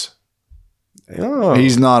RFAs? Oh.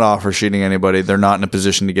 He's not offer sheeting anybody. They're not in a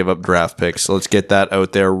position to give up draft picks. So let's get that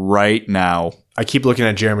out there right now. I keep looking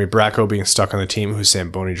at Jeremy Bracco being stuck on the team whose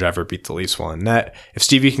Zamboni driver beat the Leafs while in net. If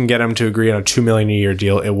Stevie can get him to agree on a $2 million a year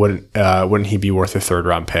deal, it wouldn't he be worth a third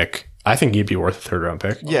round pick? I think he'd be worth a third round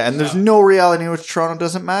pick. Yeah, and there's no reality in which Toronto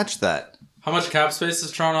doesn't match that. How much cap space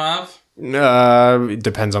does Toronto have? It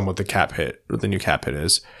depends on what the new cap hit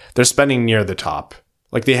is. They're spending near the top.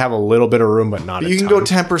 Like they have a little bit of room, but not. You can go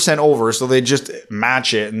 10% over, so they just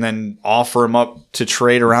match it and then offer him up to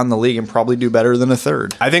trade around the league and probably do better than a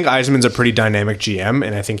third. I think Yzerman's a pretty dynamic GM,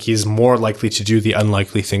 and I think he's more likely to do the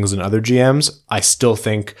unlikely things than other GMs. I still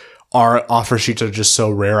think our offer sheets are just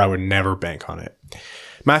so rare, I would never bank on it.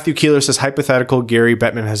 Matthew Keeler says, hypothetical, Gary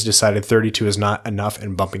Bettman has decided 32 is not enough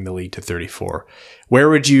and bumping the league to 34. Where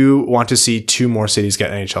would you want to see 2 more cities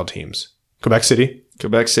get NHL teams? Quebec City?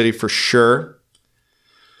 Quebec City for sure.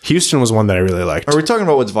 Houston was one that I really liked. Are we talking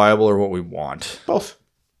about what's viable or what we want? Both.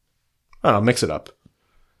 I don't know, mix it up.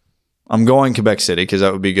 I'm going Quebec City because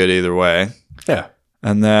that would be good either way. Yeah.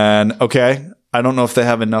 And then, okay, I don't know if they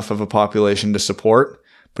have enough of a population to support,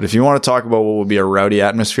 but if you want to talk about what would be a rowdy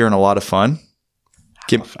atmosphere and a lot of fun,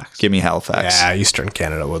 give me Halifax. Yeah, Eastern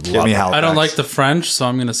Canada would Give love me it. Halifax. I don't like the French, so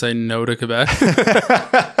I'm going to say no to Quebec.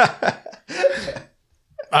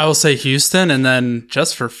 I will say Houston, and then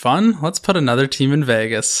just for fun, let's put another team in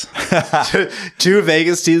Vegas. 2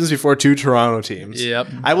 Vegas teams before 2 Toronto teams. Yep.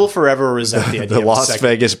 I will forever resent the idea the of Las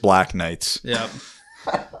Vegas Black Knights. Yep.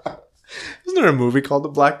 Isn't there a movie called The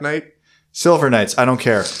Black Knight? Silver Knights. I don't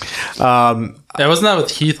care. Yeah, wasn't that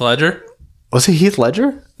with Heath Ledger? Was it Heath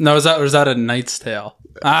Ledger? No, was that a Knight's Tale?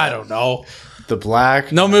 I don't know. The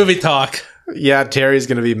Black. No movie talk. Yeah, Terry's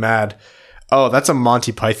going to be mad. Oh, that's a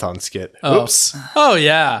Monty Python skit. Oh. Oops. Oh,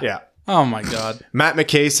 yeah. Yeah. Oh, my God. Matt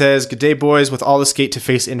McKay says, good day, boys. With all the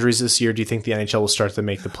skate-to-face injuries this year, do you think the NHL will start to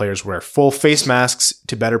make the players wear full face masks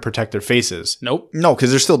to better protect their faces? Nope. No, because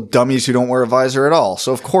there's still dummies who don't wear a visor at all.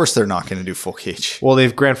 So, of course, they're not going to do full cage. Well,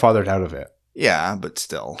 they've grandfathered out of it. Yeah, but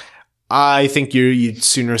still. I think you'd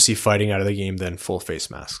sooner see fighting out of the game than full face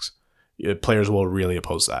masks. Players will really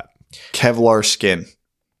oppose that. Kevlar skin.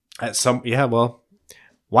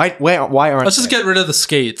 Why aren't Let's just get rid of the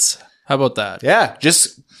skates. How about that? Yeah,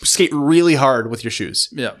 just skate really hard with your shoes.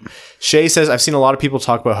 Yeah. Shay says, I've seen a lot of people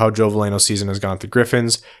talk about how Joe Veleno's season has gone with the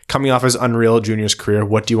Griffins. Coming off his unreal juniors career,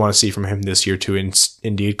 what do you want to see from him this year to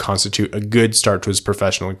indeed constitute a good start to his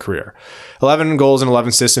professional career? 11 goals and 11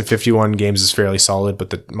 assists in 51 games is fairly solid, but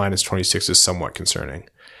the minus 26 is somewhat concerning.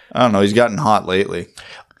 I don't know. He's gotten hot lately.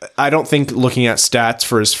 I don't think looking at stats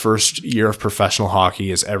for his first year of professional hockey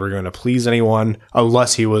is ever going to please anyone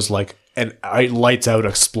unless he was like an lights out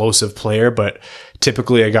explosive player. But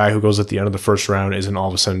typically a guy who goes at the end of the first round isn't all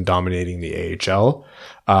of a sudden dominating the AHL.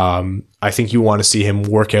 I think you want to see him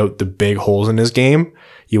work out the big holes in his game.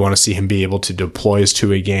 You want to see him be able to deploy his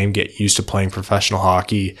two-way game, get used to playing professional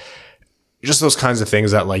hockey. Just those kinds of things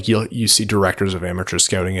that like you see directors of amateur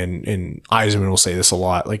scouting and Eisenman will say this a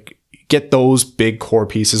lot, like, get those big core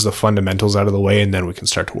pieces, the fundamentals out of the way, and then we can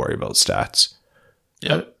start to worry about stats.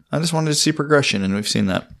 Yep. I just wanted to see progression, and we've seen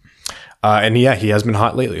that. And yeah, he has been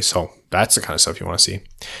hot lately. So that's the kind of stuff you want to see.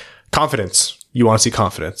 Confidence. You want to see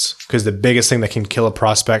confidence because the biggest thing that can kill a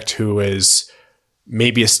prospect who is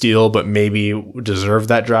maybe a steal, but maybe deserve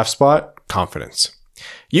that draft spot, confidence.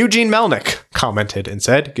 Eugene Melnick commented and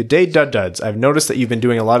said, good day, Duds. I've noticed that you've been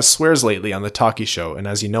doing a lot of swears lately on the Talkie Show, and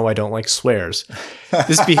as you know, I don't like swears.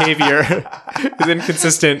 This behavior is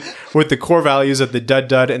inconsistent with the core values of the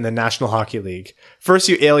Dud and the National Hockey League. First,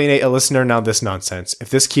 you alienate a listener, now this nonsense. If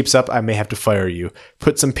this keeps up, I may have to fire you.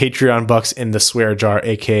 Put some Patreon bucks in the swear jar,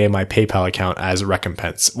 aka my PayPal account, as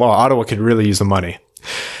recompense. Well, Ottawa could really use the money.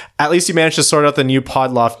 At least you managed to sort out the new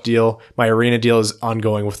Podloft deal. My arena deal is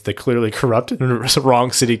ongoing with the clearly corrupt and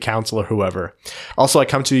wrong city council or whoever. Also, I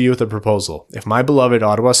come to you with a proposal. If my beloved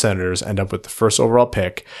Ottawa Senators end up with the first overall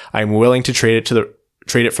pick, I am willing to trade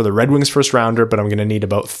it for the Red Wings first rounder, but I'm going to need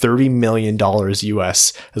about $30 million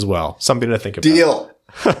US as well. Something to think about. Deal.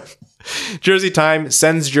 Jersey time.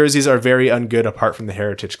 Sens jerseys are very ungood apart from the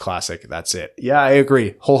Heritage Classic. That's it. Yeah, I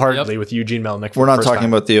agree wholeheartedly with Eugene Melnick. We're not talking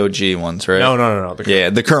about the OG ones, right? No.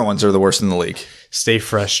 The current ones are the worst in the league. Stay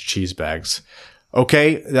fresh cheese bags.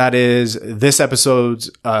 Okay, that is this episode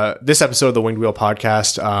of the Winged Wheel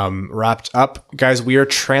podcast wrapped up. Guys, we are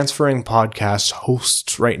transferring podcast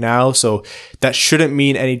hosts right now, so that shouldn't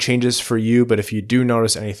mean any changes for you, but if you do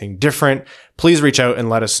notice anything different, please reach out and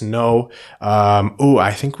let us know.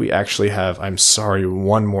 I think we actually have,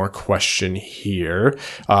 one more question here.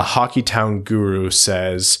 Hockey Town Guru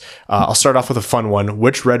says, I'll start off with a fun one.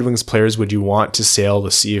 Which Red Wings players would you want to sail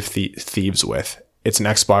the Sea of Thieves with? It's an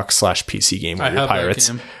Xbox/PC game with your Pirates.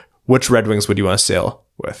 That game. Which Red Wings would you want to sail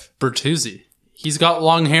with? Bertuzzi. He's got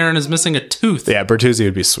long hair and is missing a tooth. Yeah, Bertuzzi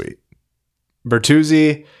would be sweet.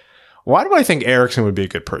 Bertuzzi. Why do I think Eriksson would be a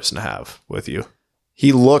good person to have with you?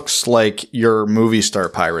 He looks like your movie star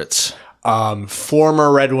Pirates.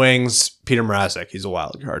 Former Red Wings, Peter Mrazek. He's a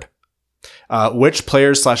wild card. Which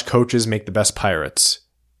players/coaches make the best Pirates?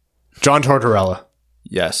 John Tortorella.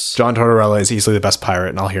 Yes. John Tortorella is easily the best Pirate,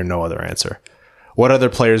 and I'll hear no other answer. What other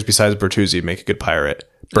players besides Bertuzzi make a good Pirate?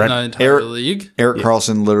 Brent, league. Erik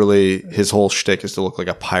Karlsson, literally, his whole shtick is to look like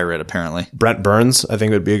a pirate, apparently. Brent Burns, I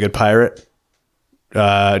think, would be a good Pirate.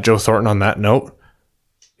 Joe Thornton on that note.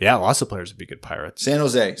 Yeah, lots of players would be good Pirates. San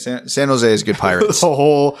Jose. San Jose is good Pirates. the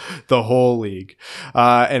whole league.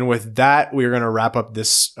 And with that, we're going to wrap up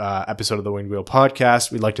this episode of the Winged Wheel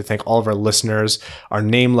podcast. We'd like to thank all of our listeners, our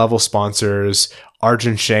name level sponsors,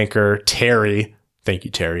 Arjun Shankar, Terry. Thank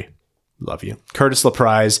you, Terry. Love you. Curtis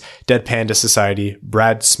LaPrise, Dead Panda Society,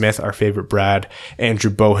 Brad Smith, our favorite Brad,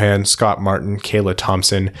 Andrew Bohan, Scott Martin, Kayla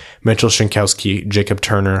Thompson, Mitchell Shinkowski, Jacob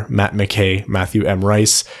Turner, Matt McKay, Matthew M.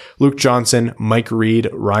 Rice, Luke Johnson, Mike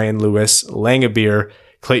Reed, Ryan Lewis, Langabir,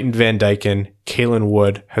 Clayton Van Dyken, Kalen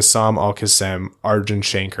Wood, Hassam Al-Qassem, Arjun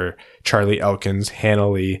Shankar, Charlie Elkins,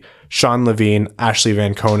 Hannah Lee, Sean Levine, Ashley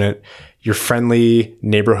Van Conant, your friendly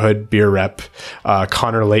neighborhood beer rep,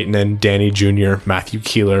 Connor Leighton, Danny Jr., Matthew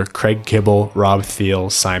Keeler, Craig Kibble, Rob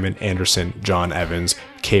Thiel, Simon Anderson, John Evans,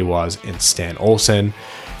 K-Waz, and Stan Olson.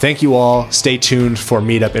 Thank you all. Stay tuned for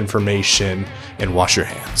meetup information and wash your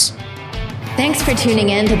hands. Thanks for tuning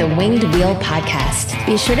in to the Winged Wheel Podcast.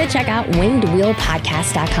 Be sure to check out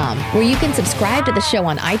wingedwheelpodcast.com, where you can subscribe to the show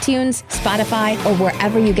on iTunes, Spotify, or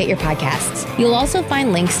wherever you get your podcasts. You'll also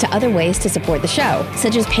find links to other ways to support the show,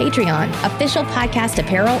 such as Patreon, official podcast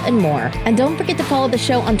apparel, and more. And don't forget to follow the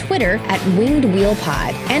show on Twitter at Winged Wheel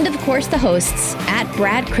Pod. And of course, the hosts at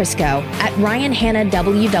Brad Crisco, at Ryan Hanna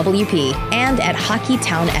WWP, and at Hockey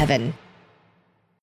Town Evan.